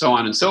so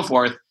on and so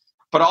forth.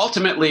 But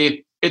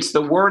ultimately, it's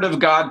the word of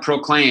God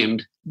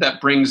proclaimed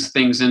that brings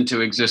things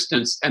into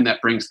existence and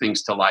that brings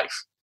things to life.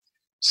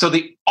 So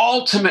the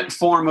ultimate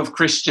form of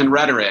Christian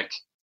rhetoric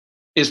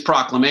is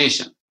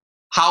proclamation.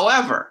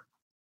 However,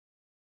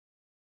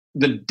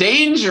 the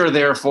danger,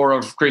 therefore,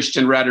 of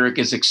Christian rhetoric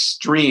is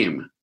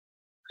extreme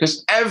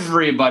because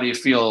everybody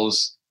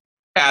feels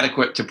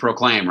adequate to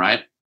proclaim,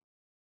 right?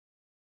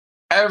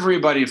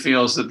 Everybody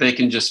feels that they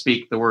can just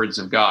speak the words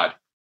of God.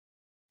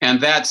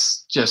 And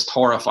that's just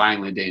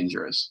horrifyingly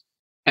dangerous.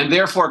 And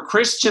therefore,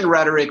 Christian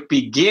rhetoric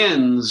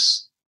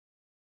begins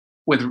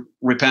with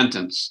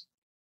repentance.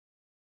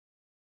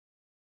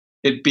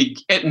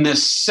 It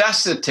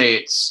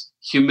necessitates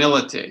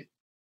humility.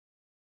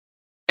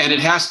 And it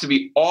has to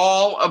be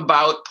all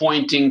about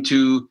pointing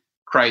to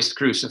Christ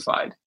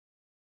crucified,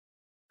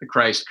 the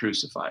Christ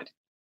crucified.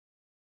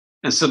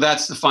 And so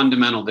that's the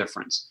fundamental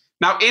difference.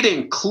 Now, it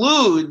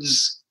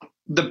includes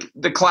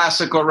the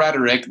classical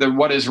rhetoric,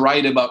 what is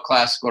right about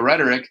classical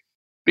rhetoric,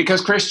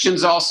 because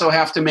Christians also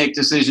have to make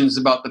decisions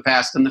about the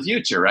past and the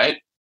future, right?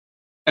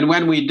 And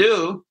when we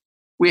do,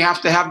 we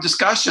have to have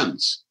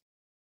discussions.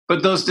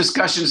 But those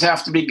discussions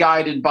have to be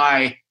guided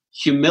by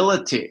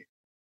humility.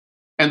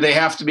 And they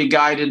have to be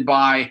guided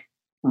by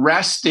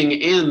resting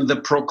in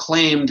the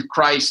proclaimed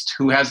Christ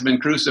who has been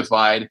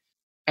crucified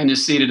and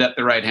is seated at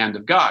the right hand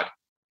of God.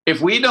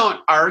 If we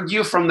don't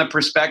argue from the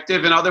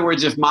perspective, in other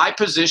words, if my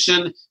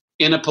position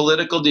in a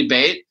political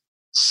debate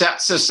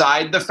sets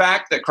aside the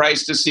fact that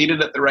Christ is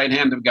seated at the right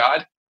hand of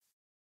God,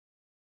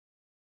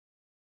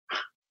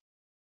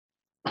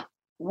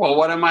 well,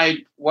 what am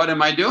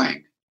I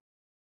doing?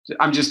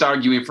 I'm just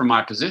arguing from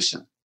my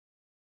position.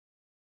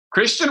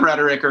 Christian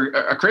rhetoric or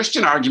a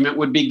Christian argument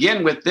would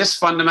begin with this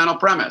fundamental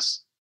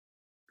premise.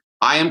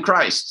 I am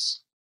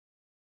Christ's.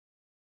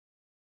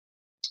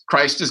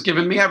 Christ has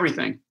given me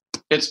everything.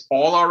 It's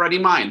all already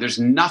mine. There's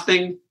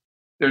nothing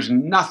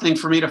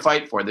for me to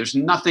fight for. There's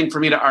nothing for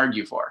me to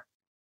argue for.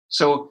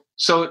 So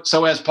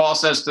as Paul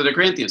says to the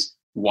Corinthians,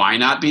 why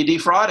not be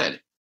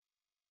defrauded?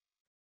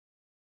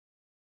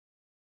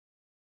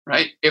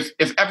 Right?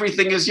 If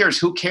everything is yours,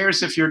 who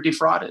cares if you're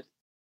defrauded?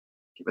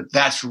 But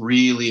that's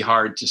really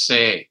hard to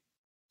say.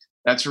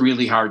 That's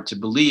really hard to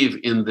believe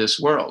in this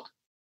world.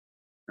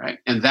 Right?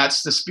 And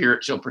that's the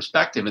spiritual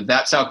perspective. And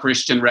that's how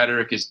Christian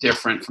rhetoric is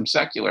different from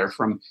secular,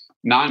 from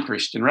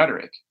non-Christian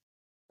rhetoric.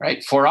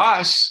 Right? For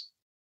us,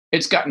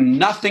 it's got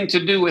nothing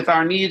to do with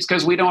our needs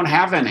because we don't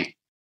have any.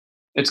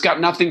 It's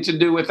got nothing to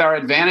do with our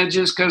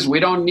advantages because we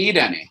don't need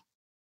any.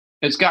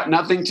 It's got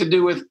nothing to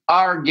do with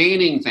our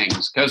gaining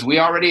things because we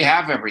already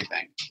have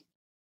everything.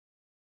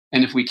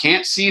 And if we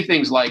can't see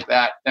things like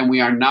that, then we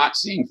are not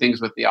seeing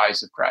things with the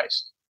eyes of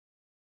Christ.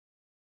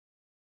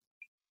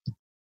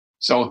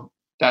 So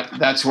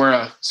that's where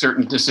a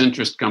certain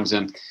disinterest comes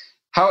in.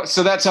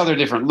 So that's how they're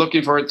different.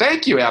 Looking for it.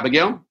 Thank you,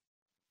 Abigail.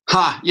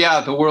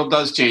 Yeah, the world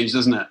does change,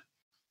 doesn't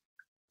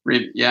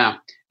it? Yeah.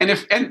 And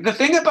the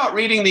thing about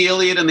reading the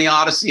Iliad and the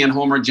Odyssey and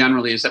Homer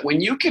generally is that when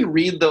you can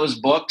read those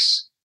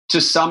books to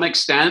some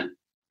extent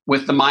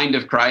with the mind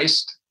of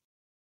Christ,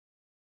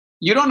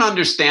 you don't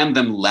understand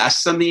them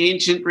less than the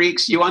ancient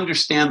Greeks. You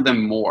understand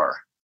them more.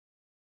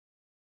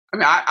 I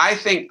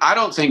mean, I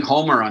don't think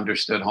Homer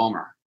understood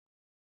Homer.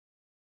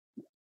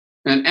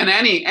 And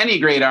any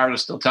great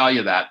artist will tell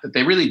you that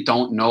they really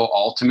don't know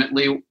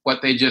ultimately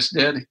what they just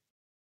did.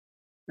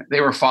 They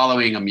were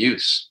following a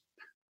muse.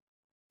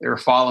 They were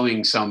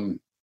following some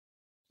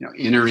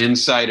inner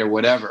insight or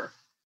whatever.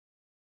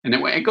 And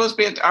it goes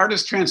beyond, art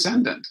is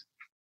transcendent.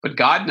 But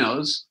God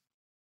knows.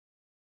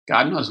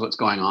 God knows what's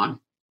going on.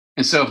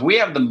 And so if we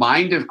have the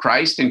mind of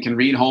Christ and can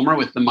read Homer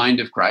with the mind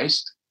of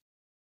Christ,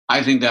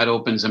 I think that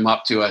opens him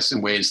up to us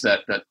in ways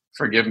that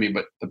forgive me,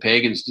 but the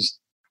pagans just...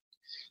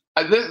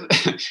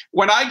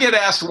 When I get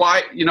asked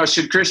why,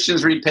 should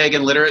Christians read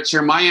pagan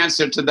literature, my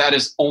answer to that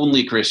is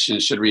only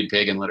Christians should read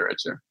pagan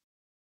literature.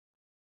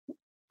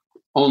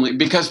 Only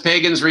because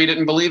pagans read it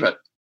and believe it.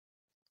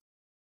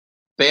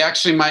 They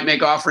actually might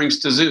make offerings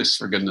to Zeus,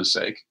 for goodness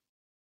sake.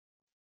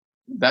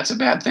 That's a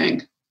bad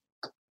thing.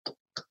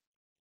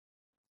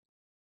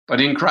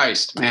 But in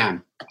Christ,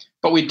 man.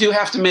 But we do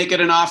have to make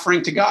it an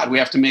offering to God. We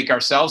have to make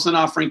ourselves an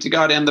offering to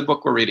God and the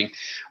book we're reading.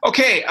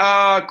 Okay,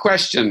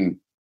 question.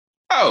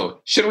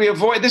 Should we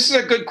avoid, this is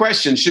a good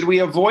question. Should we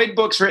avoid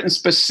books written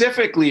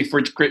specifically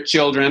for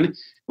children,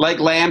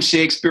 like Lamb,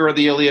 Shakespeare, or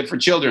the Iliad for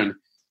children?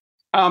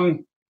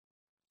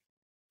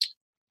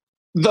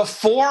 The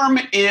form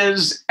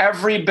is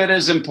every bit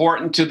as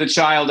important to the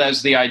child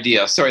as the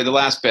idea. Sorry, the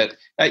last bit.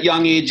 At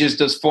young ages,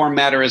 does form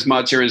matter as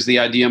much, or is the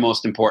idea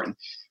most important?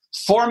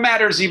 Form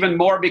matters even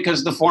more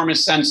because the form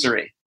is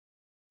sensory.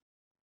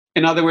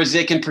 In other words,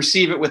 they can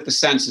perceive it with the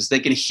senses. They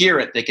can hear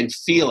it. They can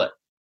feel it.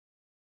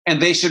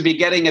 And they should be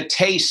getting a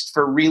taste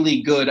for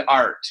really good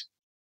art.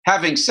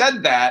 Having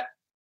said that,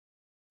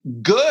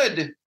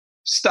 good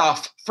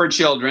stuff for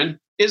children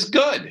is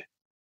good.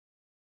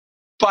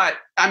 But,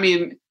 I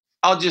mean,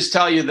 I'll just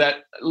tell you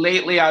that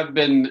lately I've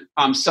been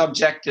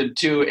subjected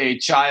to a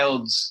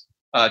child's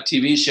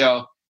TV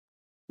show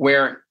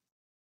where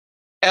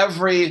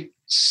every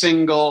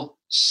single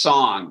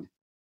song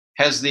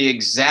has the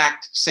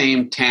exact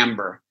same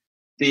timbre,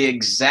 the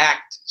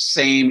exact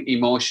same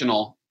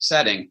emotional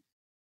setting.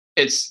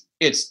 It's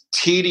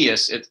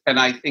tedious. And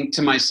I think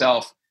to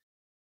myself,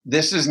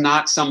 this is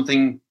not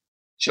something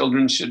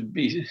children should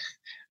be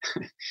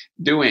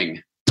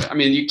doing. I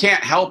mean, you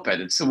can't help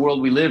it. It's the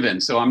world we live in.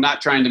 So I'm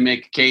not trying to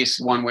make a case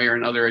one way or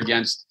another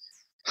against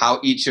how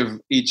each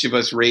of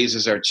us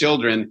raises our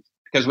children,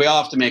 because we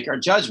all have to make our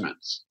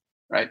judgments,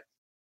 right?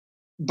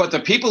 But the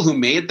people who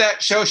made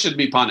that show should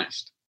be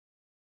punished,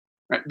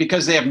 right?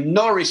 Because they have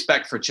no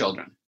respect for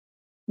children.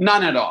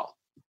 None at all.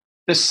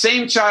 The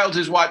same child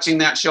who's watching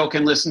that show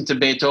can listen to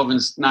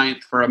Beethoven's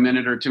Ninth for a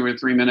minute or 2 or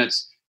 3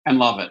 minutes and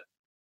love it,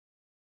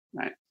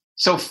 right?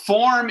 So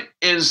form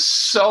is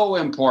so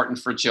important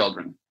for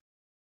children.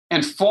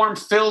 And form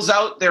fills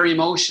out their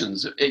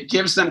emotions. It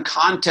gives them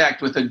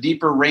contact with a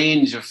deeper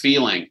range of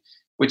feeling,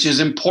 which is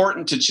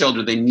important to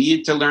children. They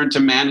need to learn to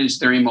manage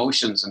their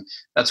emotions. And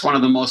that's one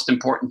of the most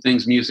important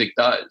things music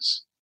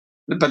does.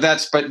 But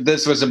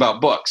this was about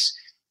books.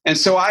 And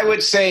so I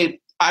would say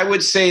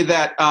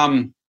that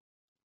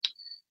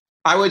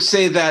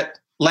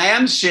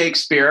Lamb's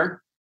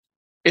Shakespeare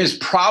is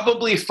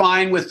probably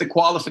fine with the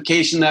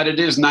qualification that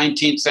it is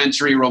 19th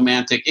century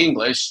Romantic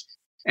English,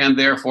 and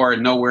therefore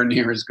nowhere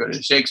near as good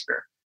as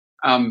Shakespeare.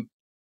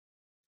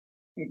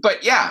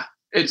 But yeah,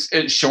 it's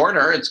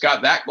shorter. It's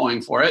got that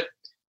going for it.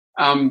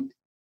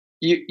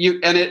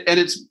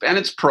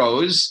 It's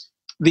prose.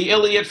 The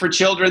Iliad for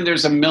children,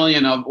 there's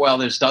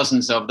there's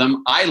dozens of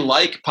them. I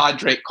like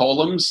Padraig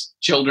Colum's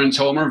children's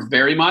Homer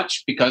very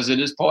much because it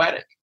is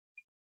poetic.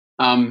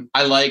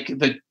 I like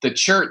the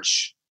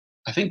Church,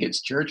 I think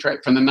it's Church,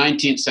 right, from the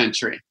 19th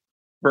century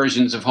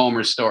versions of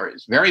Homer's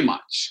stories very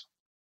much.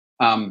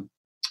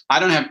 I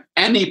don't have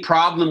any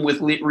problem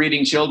with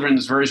reading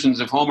children's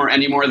versions of Homer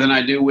any more than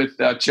I do with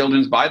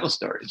children's Bible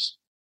stories,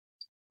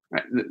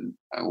 right?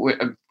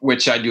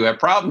 Which I do have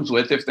problems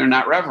with if they're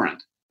not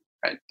reverent,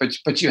 right?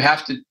 But you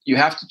have to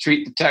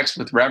treat the text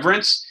with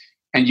reverence,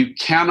 and you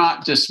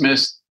cannot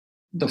dismiss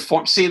the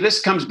form. See,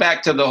 this comes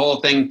back to the whole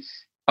thing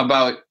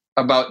about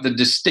the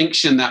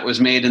distinction that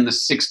was made in the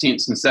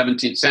 16th and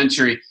 17th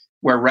century,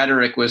 where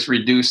rhetoric was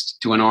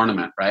reduced to an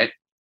ornament, right?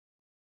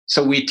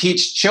 So we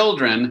teach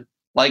children,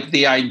 like,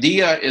 the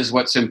idea is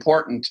what's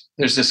important.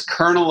 There's this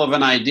kernel of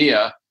an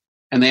idea,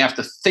 and they have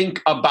to think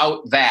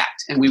about that.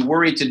 And we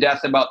worry to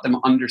death about them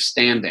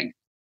understanding.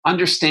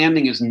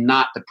 Understanding is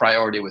not the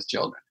priority with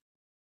children.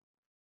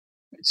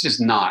 It's just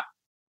not.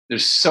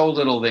 There's so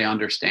little they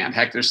understand.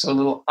 Heck, there's so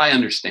little I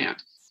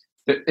understand.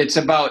 It's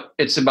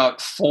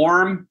about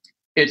form.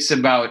 It's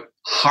about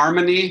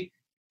harmony.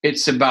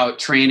 It's about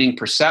training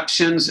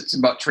perceptions. It's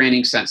about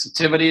training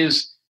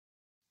sensitivities.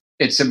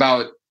 It's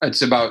about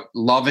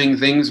loving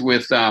things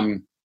with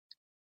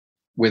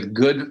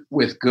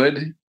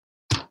good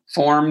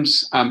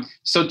forms.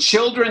 So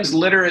children's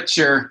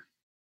literature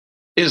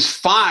is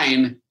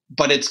fine,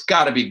 but it's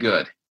got to be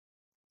good.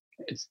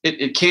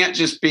 It can't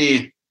just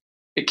be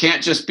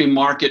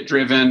market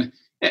driven.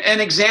 An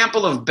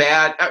example of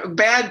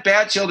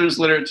bad children's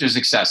literature is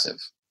excessive.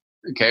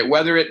 Okay,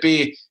 whether it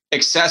be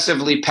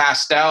excessively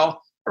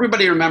pastel.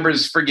 Everybody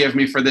remembers, forgive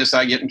me for this,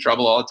 I get in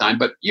trouble all the time,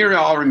 but you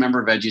all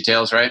remember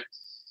VeggieTales, right?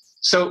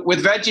 So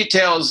with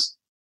VeggieTales,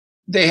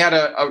 they had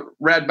a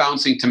red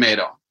bouncing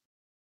tomato.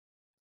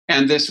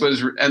 And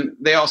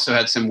they also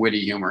had some witty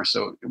humor,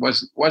 so it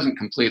wasn't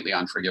completely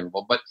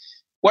unforgivable. But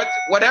what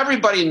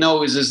everybody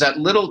knows is that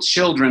little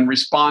children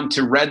respond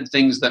to red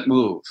things that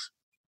move.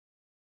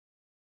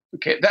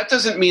 Okay, that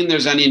doesn't mean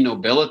there's any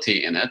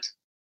nobility in it.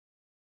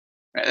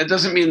 It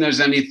doesn't mean there's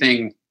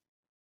anything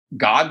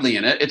godly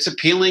in it. It's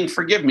appealing,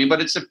 forgive me,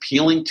 but it's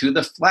appealing to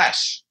the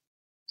flesh.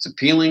 It's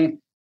appealing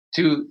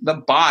to the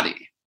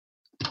body.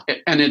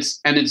 And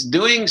it's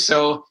doing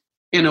so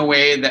in a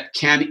way that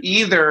can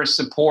either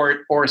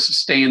support or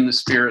sustain the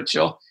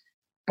spiritual,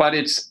 but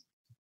it's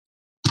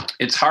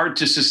hard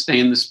to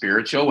sustain the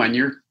spiritual when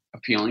you're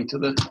appealing to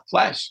the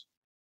flesh.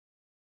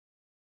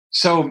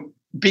 So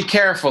be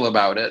careful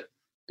about it.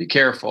 Be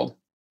careful.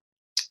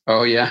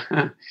 Oh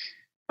yeah.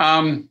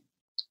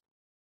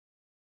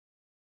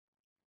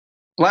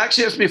 Black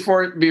Ships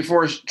before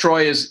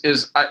Troy is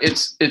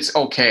it's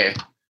okay.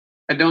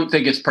 I don't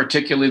think it's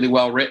particularly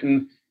well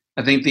written.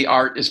 I think the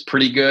art is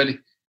pretty good.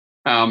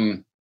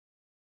 But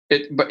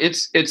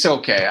it's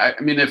okay. I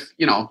mean, if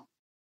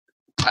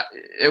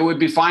it would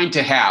be fine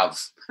to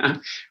have.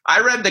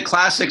 I read the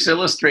Classics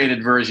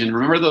Illustrated version.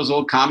 Remember those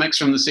old comics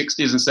from the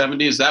 60s and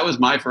 70s? That was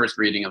my first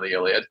reading of the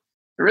Iliad.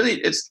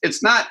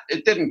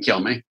 It didn't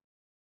kill me.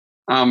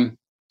 A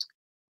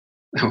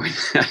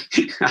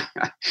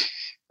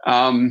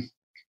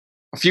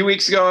few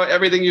weeks ago,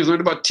 everything you've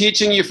learned about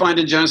teaching, you find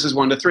in Genesis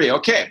 1-3.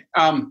 Okay.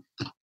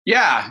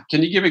 Yeah.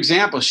 Can you give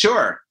examples?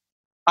 Sure.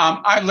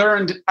 I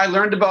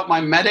learned about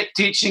mimetic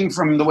teaching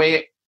from the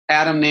way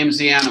Adam names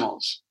the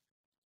animals.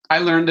 I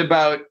learned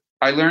about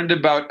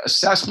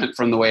assessment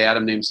from the way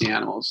Adam names the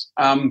animals.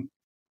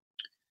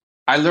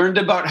 I learned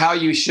about how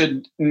you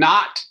should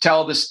not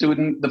tell the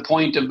student the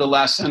point of the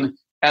lesson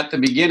at the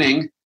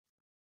beginning.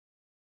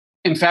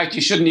 In fact,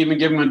 you shouldn't even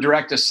give them a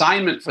direct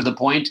assignment for the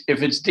point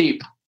if it's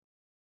deep,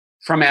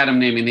 from Adam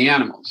naming the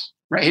animals.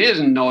 Right? He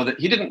didn't know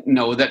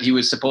that he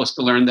was supposed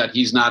to learn that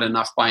he's not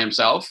enough by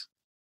himself.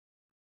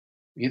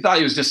 He thought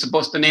he was just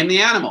supposed to name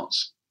the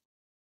animals.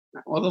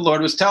 Well, the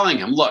Lord was telling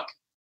him, look,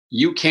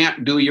 you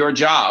can't do your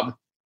job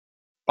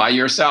by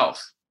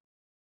yourself.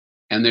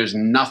 And there's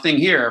nothing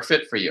here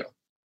fit for you.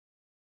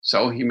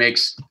 So he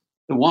makes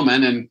the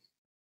woman, and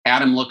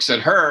Adam looks at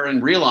her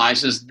and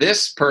realizes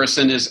this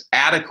person is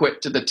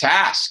adequate to the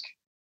task.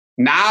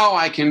 Now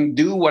I can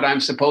do what I'm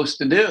supposed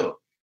to do.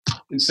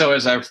 And so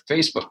as our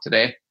Facebook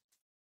today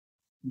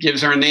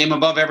gives her a name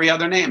above every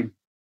other name,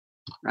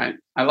 right?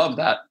 I love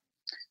that.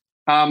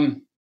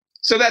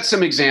 So that's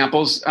some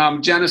examples.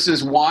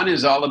 Genesis 1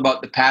 is all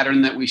about the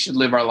pattern that we should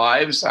live our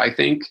lives, I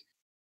think.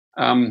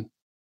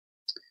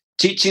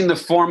 Teaching the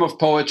form of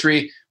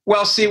poetry.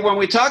 Well, see, when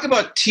we talk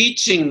about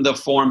teaching the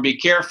form, be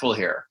careful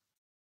here.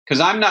 Because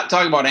I'm not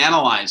talking about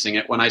analyzing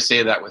it when I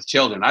say that with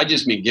children. I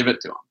just mean give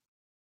it to them.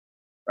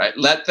 Right?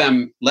 Let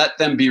them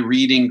be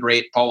reading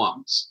great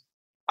poems.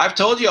 I've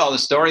told you all the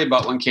story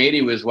about when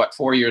Katie was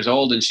 4 years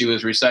old and she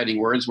was reciting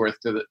Wordsworth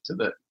to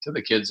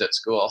the kids at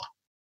school.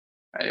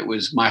 It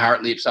was "My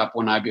heart leaps up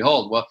when I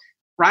behold." Well,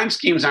 rhyme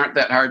schemes aren't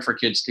that hard for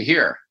kids to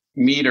hear.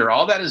 Meter,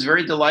 all that is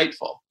very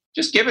delightful.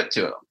 Just give it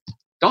to them.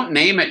 Don't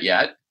name it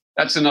yet.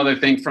 That's another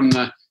thing from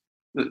the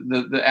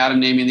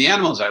Adam naming the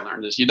animals I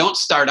learned is you don't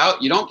start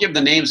out, you don't give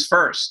the names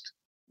first.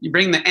 You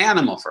bring the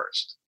animal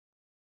first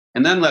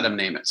and then let them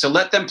name it. So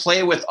let them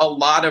play with a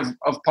lot of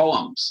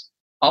poems.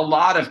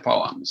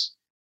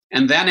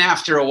 And then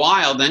after a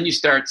while, then you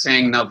start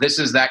saying, no, this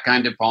is that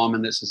kind of poem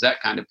and this is that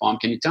kind of poem.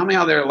 Can you tell me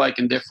how they're alike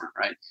and different,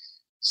 right?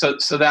 So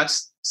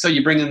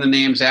you bring in the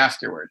names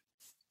afterward.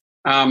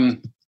 So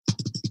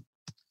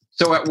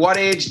at what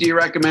age do you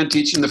recommend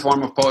teaching the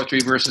form of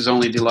poetry versus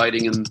only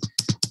delighting in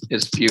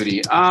its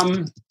beauty?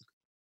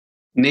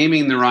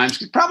 Naming the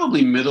rhymes,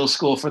 probably middle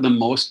school for the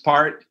most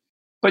part,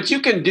 but you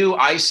can do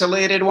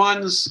isolated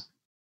ones,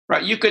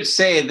 right? You could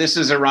say this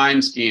is a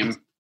rhyme scheme.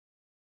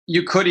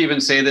 You could even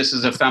say this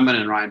is a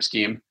feminine rhyme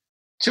scheme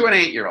to an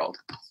 8-year-old.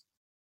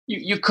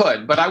 You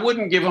could, but I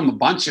wouldn't give them a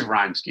bunch of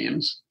rhyme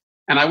schemes.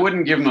 And I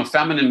wouldn't give them a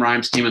feminine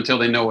rhyme scheme until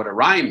they know what a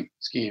rhyme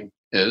scheme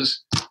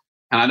is.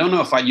 And I don't know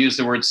if I'd use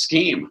the word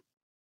scheme.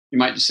 You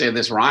might just say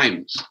this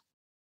rhymes.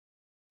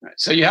 Right.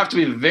 So you have to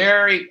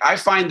be I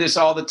find this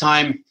all the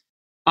time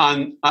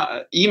on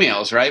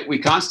emails, right? We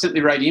constantly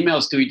write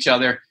emails to each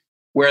other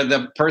where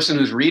the person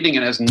who's reading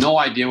it has no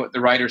idea what the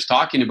writer's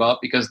talking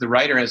about because the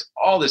writer has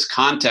all this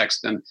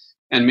context and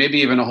maybe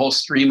even a whole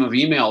stream of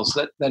emails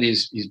that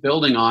he's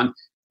building on.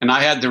 And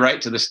I had to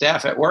write to the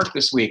staff at work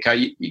this week.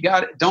 You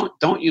got it.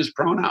 Don't use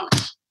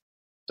pronouns.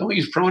 Don't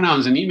use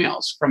pronouns in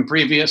emails from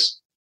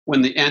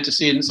when the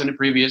antecedents in a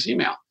previous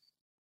email.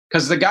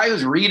 Because the guy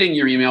who's reading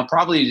your email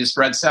probably just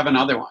read 7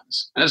 other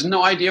ones and has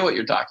no idea what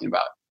you're talking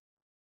about.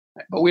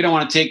 But we don't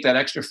want to take that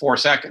extra 4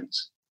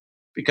 seconds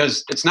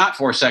because it's not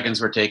 4 seconds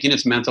we're taking,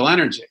 it's mental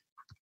energy.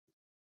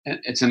 And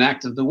it's an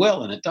act of the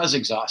will and it does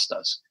exhaust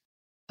us.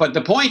 But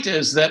the point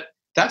is that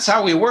that's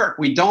how we work.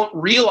 We don't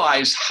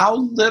realize how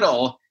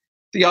little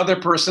the other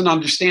person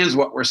understands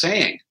what we're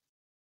saying.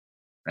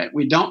 Right?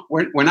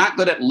 We're not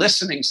good at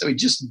listening, so we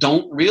just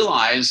don't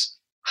realize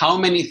how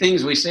many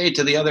things we say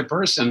to the other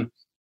person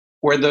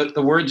where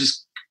the word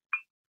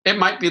it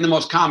might be the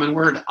most common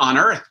word on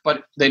earth,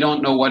 but they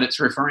don't know what it's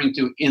referring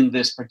to in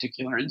this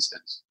particular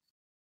instance.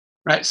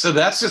 Right? So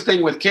that's the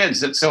thing with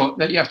kids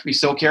that you have to be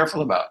so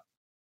careful about.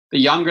 The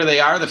younger they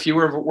are, the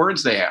fewer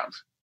words they have,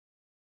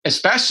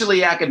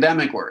 especially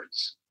academic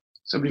words.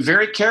 So be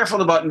very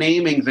careful about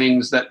naming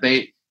things that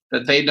they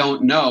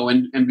don't know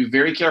and be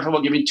very careful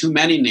about giving too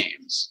many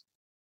names.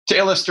 To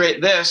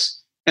illustrate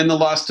this, in the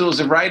Lost Tools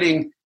of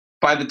Writing,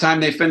 by the time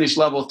they finish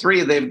level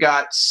 3, they've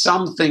got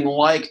something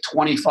like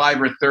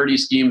 25 or 30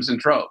 schemes and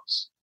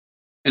tropes.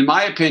 In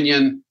my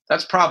opinion,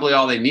 that's probably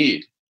all they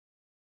need.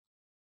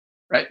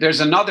 Right? There's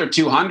another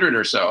 200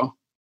 or so,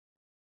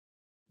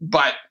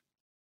 but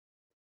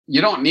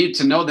you don't need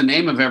to know the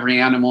name of every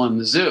animal in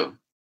the zoo,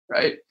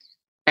 right?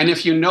 And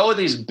if you know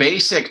these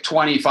basic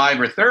 25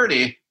 or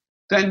 30,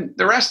 then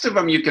the rest of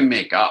them you can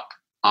make up,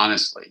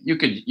 honestly. You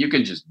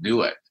could just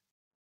do it.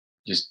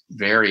 Just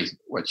vary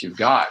what you've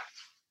got.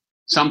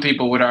 Some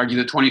people would argue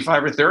that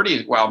 25 or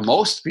 30, well,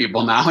 most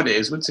people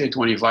nowadays would say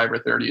 25 or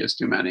 30 is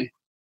too many.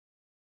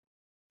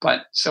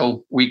 But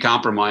so we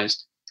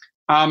compromised.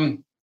 How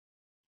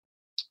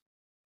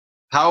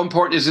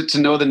important is it to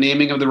know the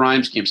naming of the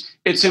rhyme schemes?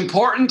 It's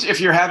important if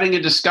you're having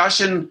a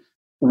discussion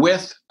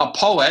with a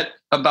poet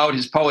about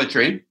his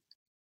poetry.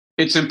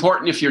 It's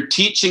important if you're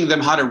teaching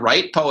them how to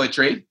write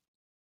poetry,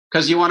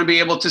 because you want to be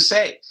able to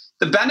say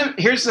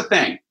here's the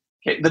thing.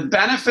 Okay, the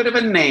benefit of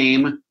a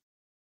name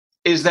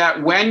is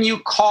that when you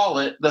call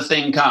it, the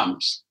thing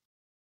comes.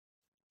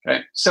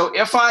 Okay, so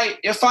if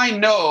I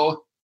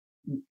know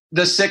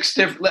the 6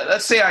 different,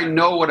 let's say I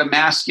know what a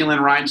masculine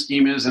rhyme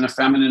scheme is and a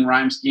feminine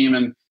rhyme scheme,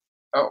 and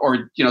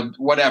or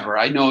whatever,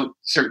 I know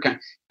certain kind.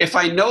 If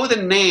I know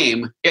the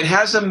name, it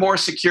has a more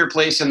secure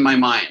place in my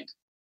mind.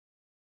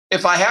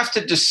 If I have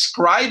to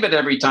describe it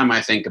every time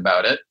I think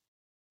about it,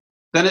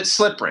 then it's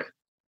slippery.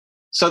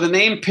 So the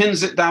name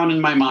pins it down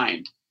in my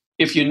mind.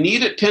 If you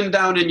need it pinned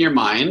down in your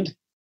mind,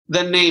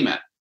 then name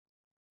it.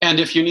 And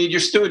if you need your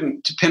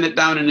student to pin it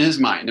down in his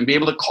mind and be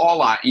able to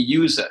call on it and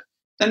use it,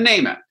 then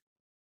name it.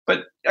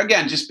 But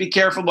again, just be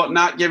careful about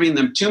not giving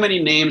them too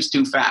many names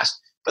too fast.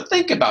 But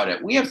think about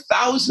it. We have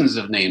thousands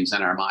of names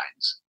in our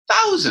minds.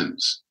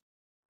 Thousands.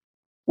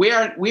 We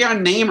are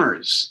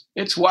namers.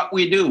 It's what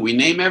we do. We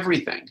name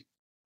everything.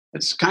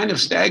 It's kind of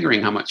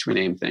staggering how much we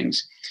name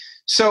things.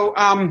 So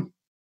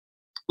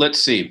let's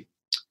see.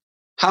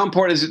 How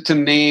important is it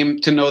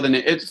to know the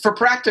name? For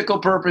practical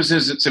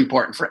purposes, it's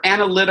important. For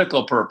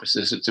analytical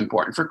purposes, it's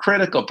important. For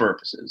critical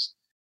purposes.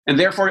 And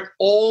therefore,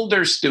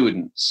 older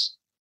students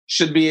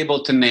should be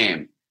able to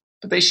name.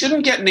 But they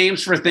shouldn't get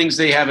names for things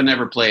they haven't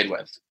ever played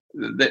with.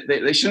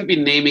 They shouldn't be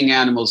naming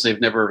animals they've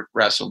never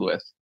wrestled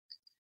with.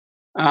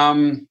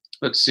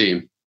 Let's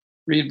see.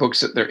 Read books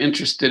that they're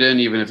interested in,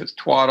 even if it's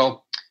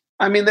twaddle.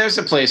 I mean, there's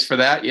a place for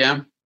that,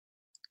 yeah.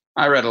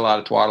 I read a lot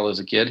of twaddle as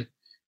a kid.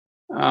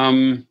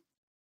 Do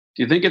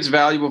you think it's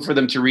valuable for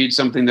them to read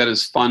something that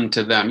is fun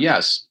to them?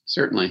 Yes,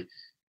 certainly.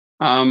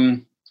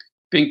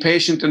 Being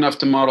patient enough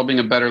to model being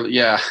a better,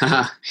 yeah,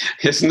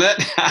 isn't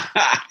it?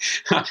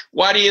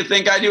 Why do you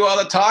think I do all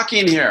the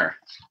talking here?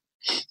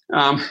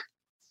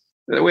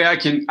 That way I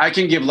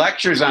can give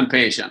lectures on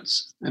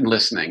patience and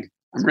listening.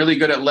 I'm really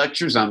good at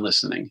lectures on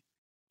listening.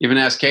 Even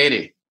ask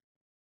Katie.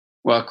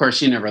 Well, of course,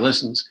 she never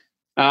listens.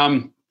 How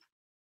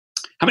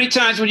many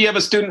times would you have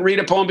a student read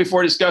a poem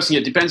before discussing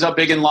it? Depends how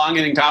big and long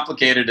and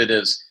complicated it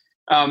is.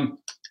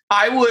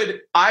 I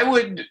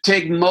would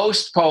take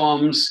most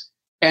poems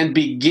and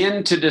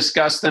begin to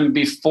discuss them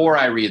before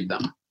I read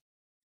them.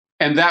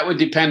 And that would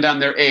depend on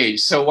their age.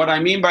 So what I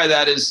mean by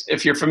that is,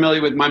 if you're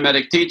familiar with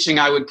mimetic teaching,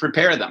 I would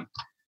prepare them.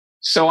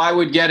 So I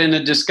would get in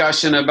a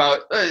discussion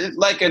about,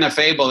 like in a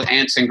fable,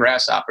 ants and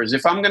grasshoppers.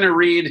 If I'm going to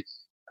read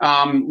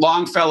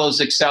Longfellow's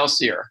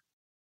Excelsior,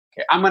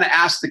 okay, I'm going to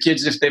ask the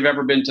kids if they've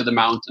ever been to the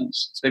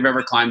mountains, if they've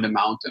ever climbed a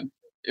mountain,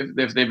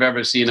 if they've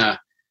ever seen a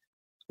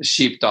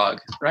sheepdog,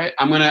 right?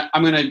 I'm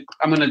going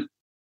to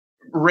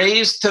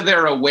raise to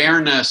their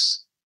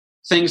awareness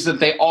things that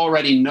they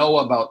already know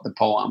about the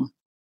poem,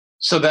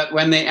 so that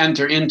when they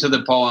enter into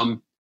the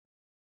poem,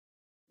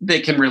 they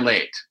can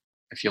relate,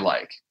 if you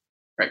like.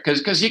 Right?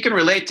 Because you can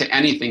relate to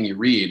anything you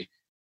read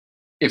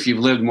if you've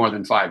lived more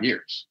than 5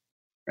 years,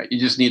 right? You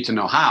just need to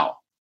know how.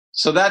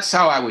 So that's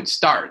how I would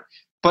start.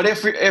 But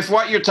if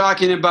what you're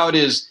talking about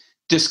is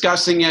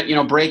discussing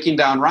it, breaking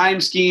down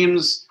rhyme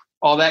schemes,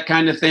 all that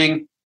kind of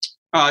thing,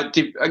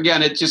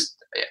 again,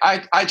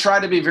 I try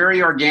to be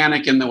very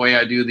organic in the way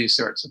I do these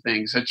sorts of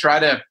things. I try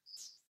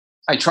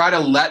to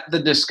let the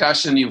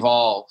discussion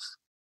evolve.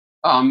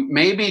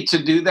 Maybe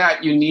to do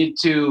that, you need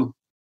to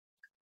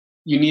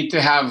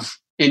have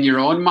in your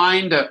own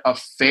mind a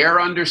fair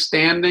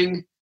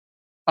understanding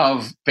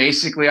of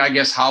basically, I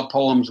guess, how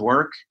poems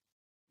work.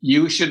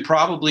 You should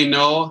probably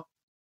know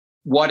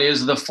what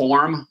is the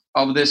form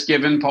of this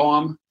given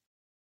poem.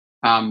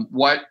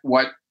 What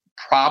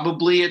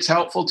probably it's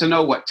helpful to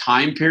know what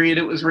time period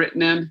it was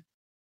written in.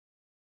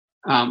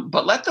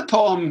 But let the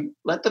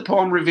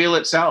poem reveal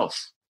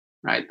itself.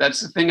 Right?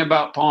 That's the thing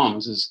about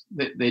poems, is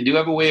that they do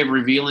have a way of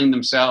revealing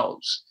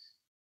themselves.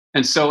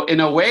 And so in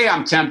a way,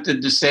 I'm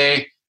tempted to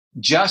say,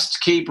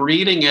 just keep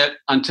reading it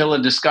until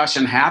a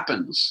discussion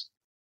happens.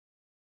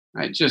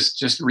 Right?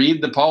 Just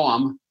read the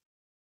poem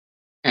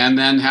and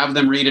then have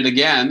them read it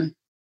again.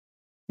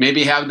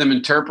 Maybe have them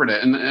interpret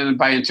it. And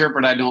by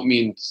interpret, I don't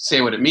mean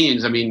say what it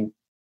means. I mean,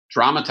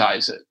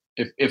 dramatize it.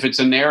 If it's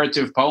a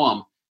narrative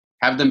poem,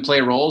 have them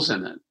play roles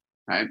in it.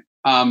 Right?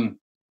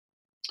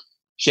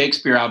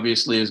 Shakespeare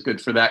obviously is good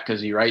for that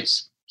because he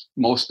writes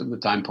most of the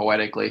time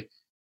poetically.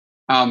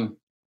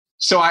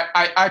 So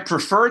I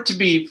prefer to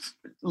be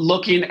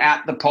looking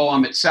at the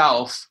poem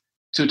itself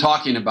to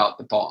talking about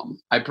the poem.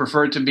 I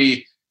prefer to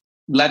be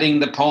letting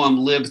the poem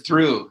live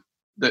through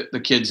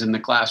the kids in the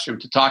classroom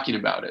to talking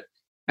about it.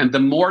 And the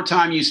more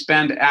time you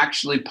spend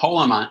actually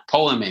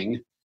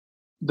poeming,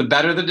 the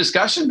better the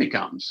discussion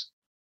becomes,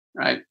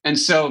 right? And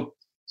so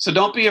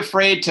don't be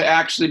afraid to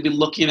actually be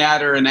looking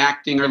at or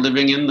enacting or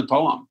living in the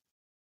poem.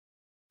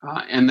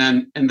 And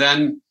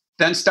then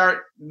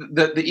start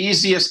the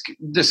easiest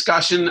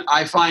discussion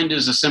I find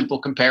is a simple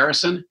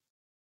comparison.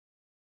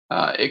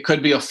 It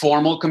could be a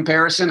formal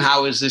comparison.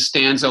 How is this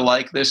stanza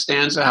like this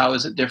stanza? How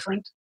is it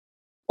different?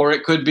 Or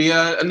it could be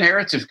a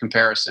narrative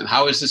comparison.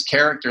 How is this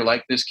character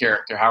like this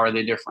character? How are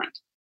they different?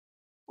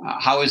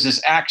 How is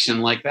this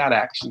action like that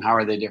action? How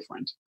are they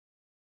different?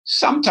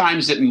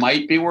 Sometimes it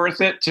might be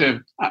worth it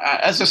to,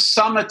 as a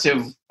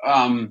summative,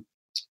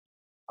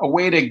 a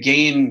way to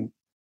gain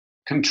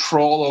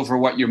control over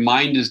what your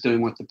mind is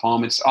doing with the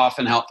poem. It's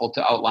often helpful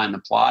to outline the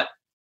plot.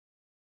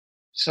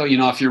 So,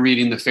 if you're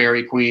reading The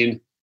Fairy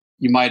Queen,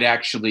 you might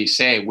actually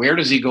say, where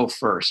does he go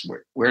first?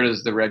 Where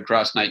does the Red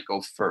Cross Knight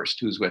go first?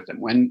 Who's with him?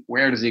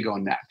 Where does he go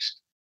next?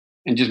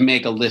 And just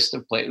make a list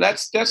of plays.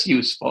 That's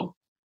useful,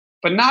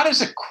 but not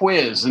as a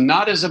quiz and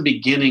not as a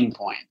beginning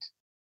point,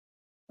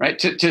 right?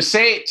 To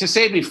say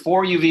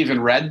before you've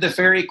even read The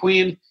Fairy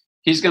Queen,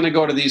 he's going to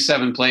go to these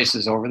 7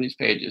 places over these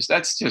pages.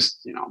 That's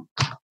just,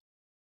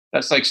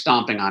 that's like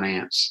stomping on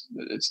ants.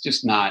 It's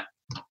just not,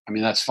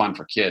 that's fun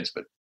for kids,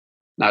 but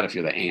not if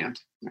you're the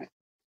ant, right?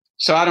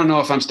 So I don't know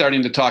if I'm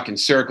starting to talk in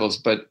circles,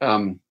 but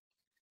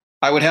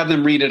I would have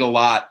them read it a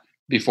lot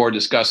before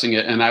discussing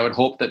it, and I would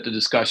hope that the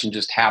discussion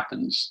just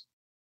happens,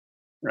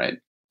 right?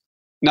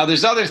 Now,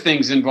 there's other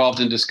things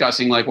involved in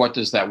discussing, like what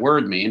does that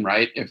word mean,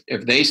 right?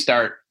 If they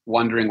start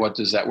wondering what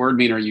does that word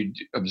mean, or you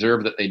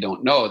observe that they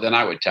don't know, then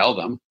I would tell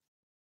them.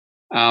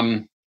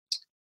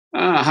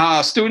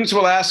 Students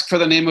will ask for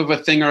the name of a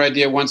thing or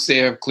idea once they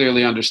have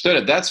clearly understood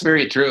it. That's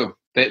very true.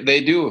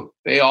 They do.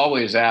 They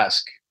always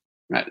ask.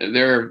 Right?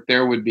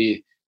 There would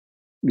be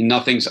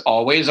nothing's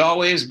always,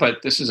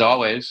 but this is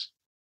always,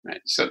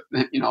 right? So,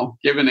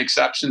 given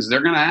exceptions,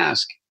 they're going to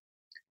ask.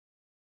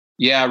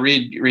 Yeah,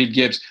 read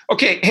Gibbs.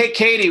 Okay, hey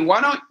Katie,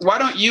 why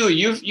don't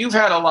you've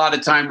had a lot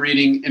of time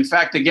reading. In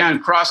fact, again,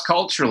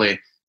 cross-culturally,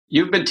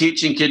 you've been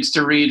teaching kids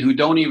to read who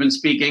don't even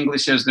speak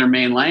English as their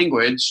main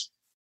language,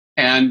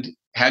 and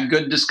had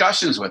good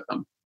discussions with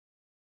them.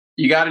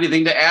 You got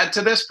anything to add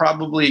to this?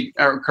 Probably,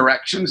 or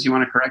corrections? You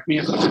want to correct me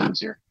a couple times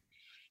here?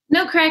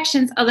 No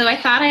corrections, although I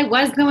thought I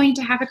was going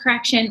to have a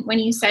correction when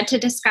you said to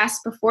discuss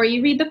before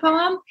you read the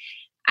poem.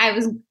 I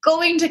was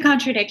going to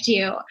contradict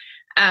you,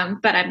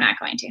 but I'm not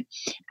going to.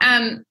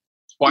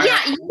 Why?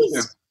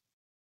 Yeah,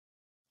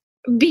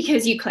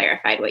 because you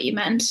clarified what you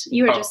meant.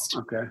 You were just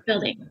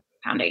building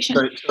foundation.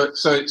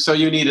 So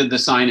you needed the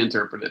sign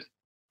interpreted.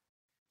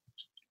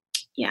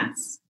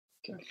 Yes.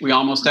 Okay. We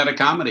almost had a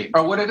comedy.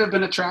 Or would it have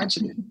been a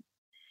tragedy?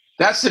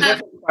 That's the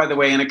difference, by the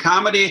way. In a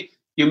comedy,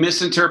 you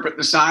misinterpret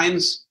the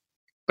signs,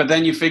 but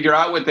then you figure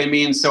out what they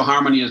mean, so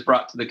harmony is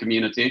brought to the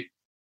community.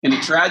 In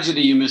a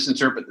tragedy, you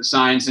misinterpret the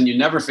signs and you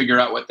never figure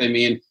out what they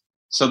mean,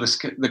 so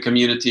the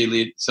community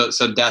leads.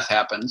 So death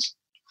happens.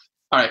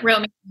 All right.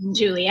 Romeo and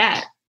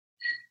Juliet.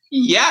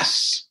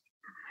 Yes.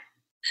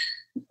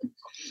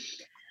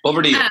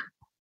 Over to you.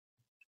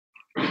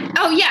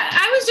 Oh yeah,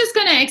 I was just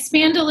going to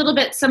expand a little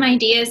bit some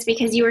ideas,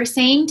 because you were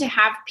saying to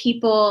have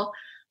people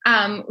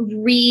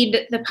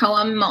read the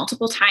poem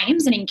multiple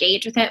times and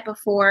engage with it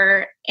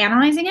before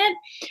analyzing it.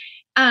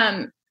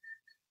 And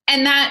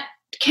that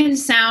can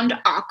sound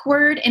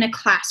awkward in a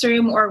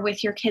classroom or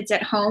with your kids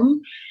at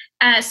home.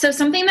 So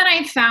something that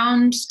I've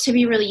found to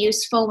be really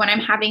useful when I'm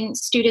having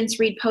students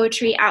read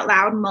poetry out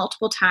loud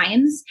multiple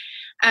times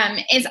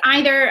is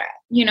either,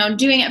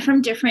 doing it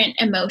from different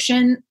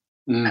emotion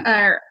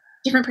or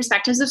different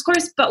perspectives, of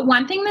course. But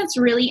one thing that's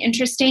really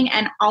interesting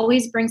and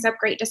always brings up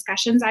great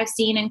discussions I've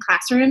seen in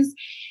classrooms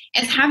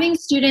is having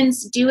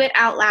students do it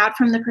out loud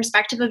from the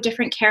perspective of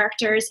different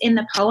characters in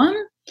the poem.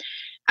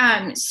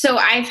 So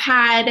I've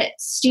had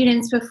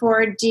students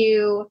before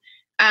do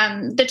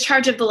The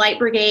Charge of the Light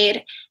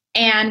Brigade,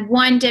 and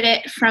one did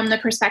it from the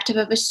perspective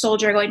of a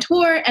soldier going to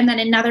war, and then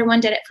another one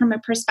did it from a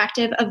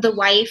perspective of the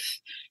wife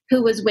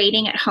who was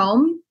waiting at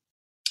home.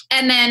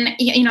 And then,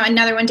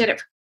 another one did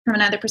it from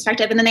another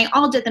perspective, and then they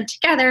all did them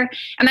together.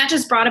 And that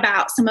just brought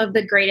about some of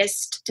the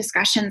greatest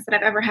discussions that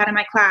I've ever had in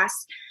my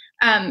class.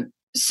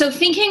 So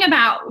thinking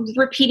about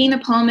repeating the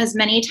poem as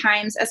many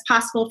times as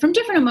possible from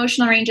different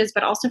emotional ranges,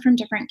 but also from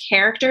different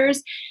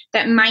characters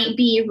that might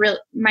be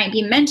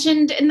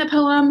mentioned in the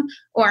poem,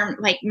 or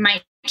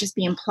might just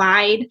be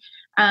implied.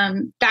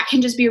 That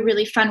can just be a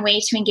really fun way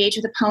to engage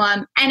with the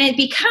poem, and it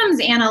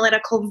becomes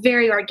analytical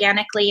very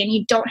organically, and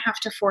you don't have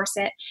to force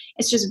it.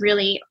 It's just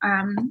really,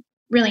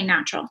 really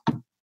natural.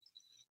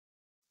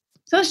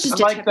 So it's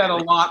just I like that a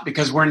lot,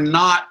 because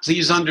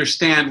please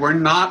understand, we're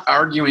not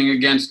arguing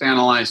against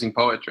analyzing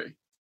poetry.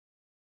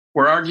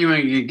 We're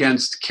arguing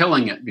against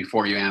killing it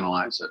before you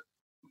analyze it,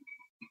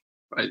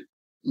 right?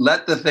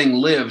 Let the thing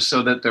live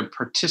so that they're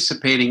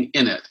participating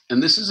in it.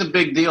 And this is a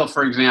big deal.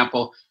 For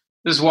example,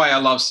 this is why I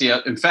love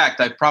C.S. In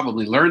fact, I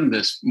probably learned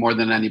this more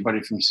than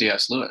anybody from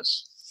C.S.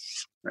 Lewis,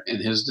 right,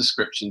 in his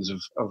descriptions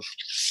of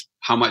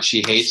how much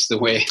he hates the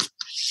way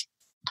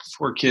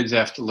poor kids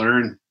have to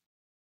learn.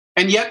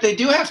 And yet they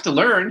do have to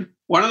learn.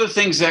 One of the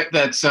things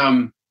that's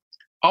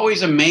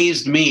always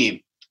amazed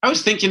me, I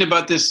was thinking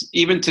about this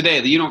even today,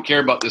 that you don't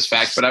care about this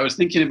fact, but I was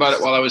thinking about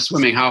it while I was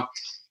swimming, how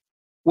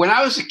when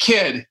I was a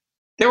kid,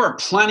 there were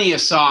plenty of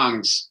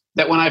songs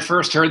that when I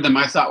first heard them,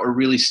 I thought were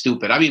really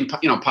stupid. I mean,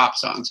 pop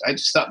songs. I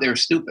just thought they were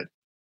stupid.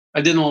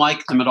 I didn't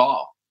like them at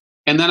all.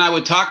 And then I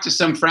would talk to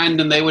some friend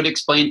and they would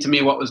explain to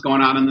me what was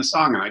going on in the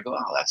song. And I go,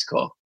 oh, that's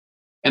cool.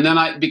 And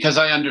then because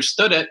I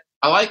understood it,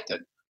 I liked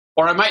it.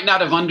 Or I might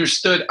not have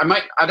understood.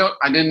 I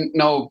didn't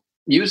know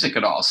music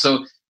at all.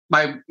 So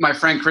my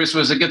friend Chris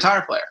was a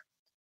guitar player.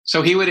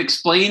 So he would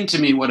explain to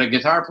me what a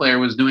guitar player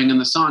was doing in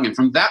the song. And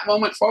from that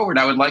moment forward,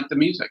 I would like the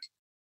music.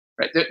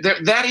 Right?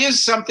 That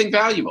is something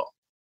valuable.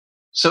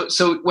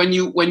 So when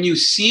you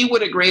see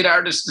what a great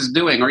artist is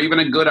doing, or even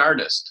a good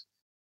artist,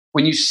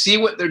 when you see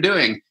what they're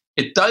doing,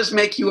 it does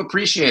make you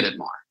appreciate it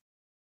more.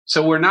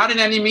 So we're not in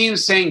any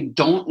means saying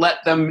don't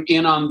let them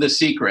in on the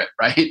secret,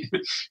 right?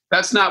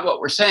 That's not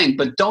what we're saying.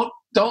 But don't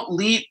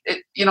lead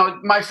it.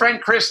 My friend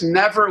Chris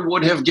never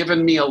would have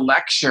given me a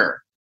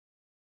lecture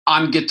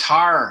on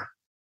guitar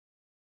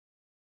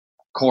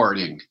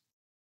chording.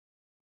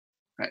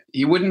 Right?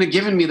 He wouldn't have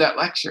given me that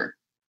lecture.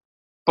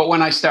 But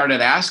when I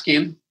started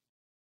asking,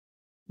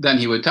 then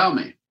he would tell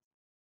me.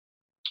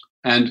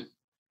 And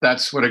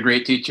that's what a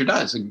great teacher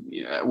does.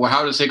 Well,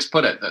 how does Hicks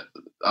put it? That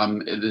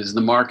it is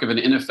the mark of an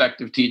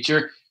ineffective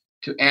teacher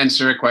to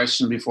answer a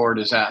question before it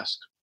is asked.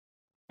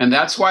 And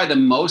that's why the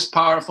most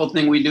powerful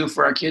thing we do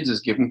for our kids is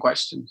give them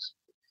questions.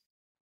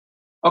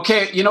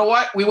 Okay, you know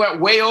what? We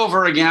went way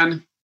over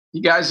again.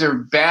 You guys are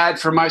bad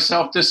for my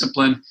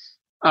self-discipline.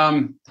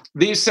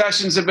 These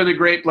sessions have been a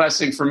great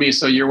blessing for me,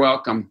 so you're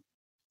welcome.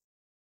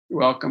 You're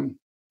welcome.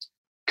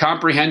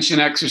 Comprehension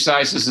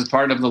exercises is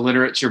part of the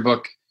literature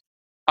book.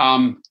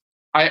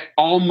 I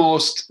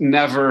almost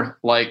never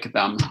like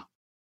them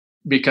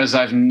because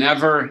I've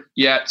never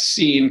yet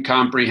seen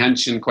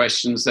comprehension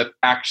questions that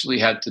actually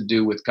had to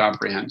do with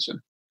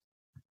comprehension.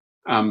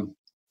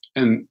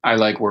 And I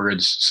like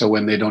words, so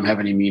when they don't have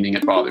any meaning,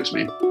 it bothers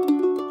me.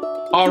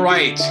 All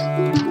right.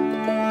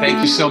 Thank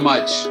you so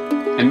much.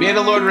 And may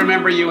the Lord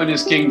remember you in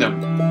his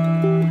kingdom.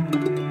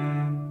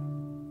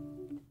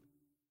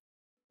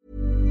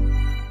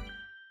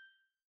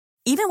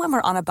 Even when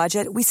we're on a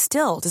budget, we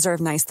still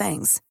deserve nice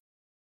things.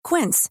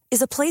 Quince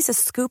is a place to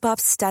scoop up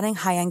stunning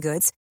high-end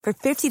goods for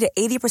 50 to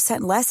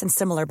 80% less than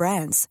similar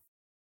brands.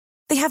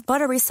 They have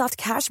buttery soft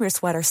cashmere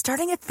sweaters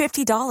starting at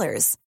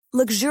 $50,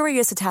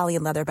 luxurious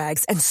Italian leather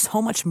bags, and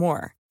so much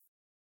more.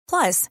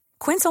 Plus,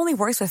 Quince only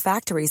works with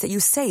factories that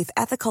use safe,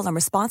 ethical, and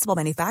responsible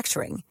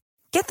manufacturing.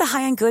 Get the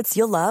high-end goods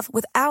you'll love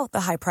without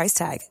the high price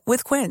tag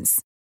with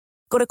Quince.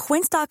 Go to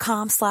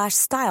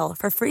quince.com/style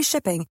for free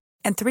shipping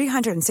and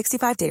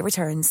 365-day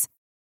returns.